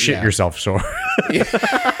 Psycho. The shit yeah. yourself sore.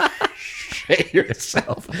 Shit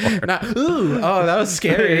yourself. Not, ooh, oh, that was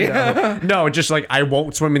scary. No, just like I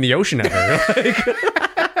won't swim in the ocean ever.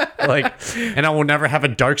 Like, and I will never have a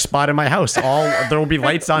dark spot in my house. There will be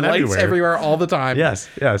lights on Lights everywhere all the time. Yes,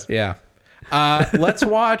 yes. Yeah. Let's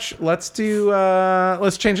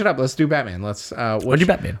change it up. Let's do Batman. Do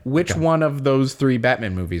Batman. Which one of those 3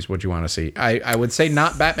 Batman movies would you want to see? I would say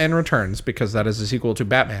not Batman Returns, because that is a sequel to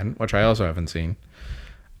Batman, which I also haven't seen.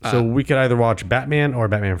 So we could either watch Batman or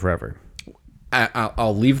Batman Forever.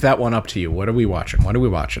 I'll leave that one up to you. What are we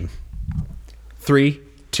watching? 3,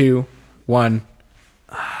 2, 1.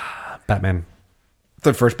 Batman.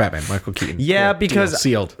 The first Batman, Michael Keaton. Yeah, Cool. because Deal.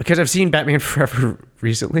 Sealed. Because I've seen Batman Forever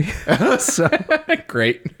recently. So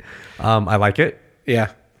Great. I like it.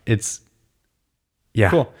 Yeah. It's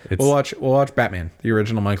Cool. It's We'll watch Batman, the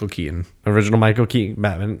original Michael Keaton. original Michael Keaton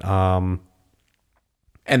Batman.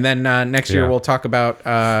 And then next year Yeah. we'll talk about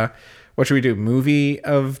what should we do? Movie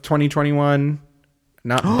of 2021,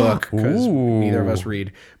 not book, because neither of us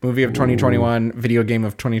read. Movie of 2021, video game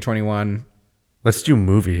of 2021. Let's do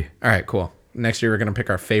movie. All right, cool. Next year we're gonna pick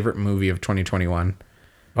our favorite movie of 2021.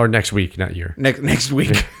 Or next week, not year. Next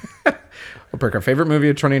week. We'll pick our favorite movie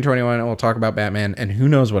of 2021 and we'll talk about Batman, and who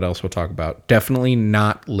knows what else we'll talk about. Definitely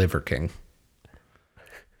not Liver King.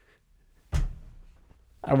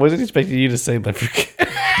 I wasn't expecting you to say Liver King.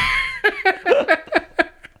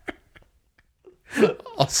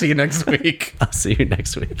 I'll see you next week. I'll see you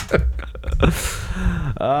next week.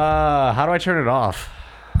 How do I turn it off?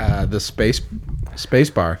 The space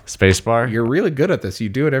bar. Spacebar. You're really good at this. You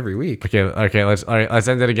do it every week. Okay. Let's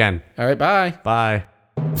end it again. All right, bye. Bye.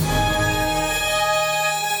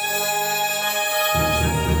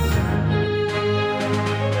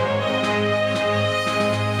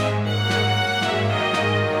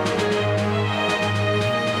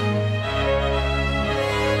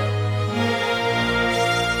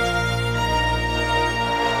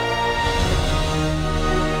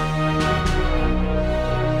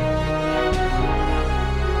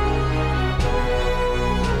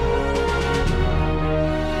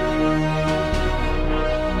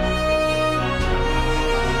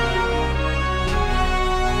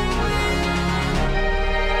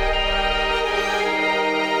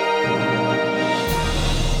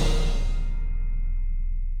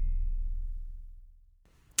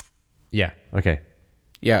 Yeah. Okay.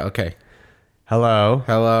 Yeah, okay. Hello.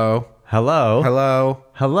 Hello. Hello. Hello.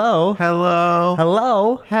 Hello. Hello.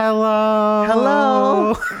 Hello. Hello.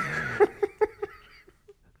 Hello.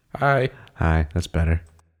 Hi. Hi. That's better.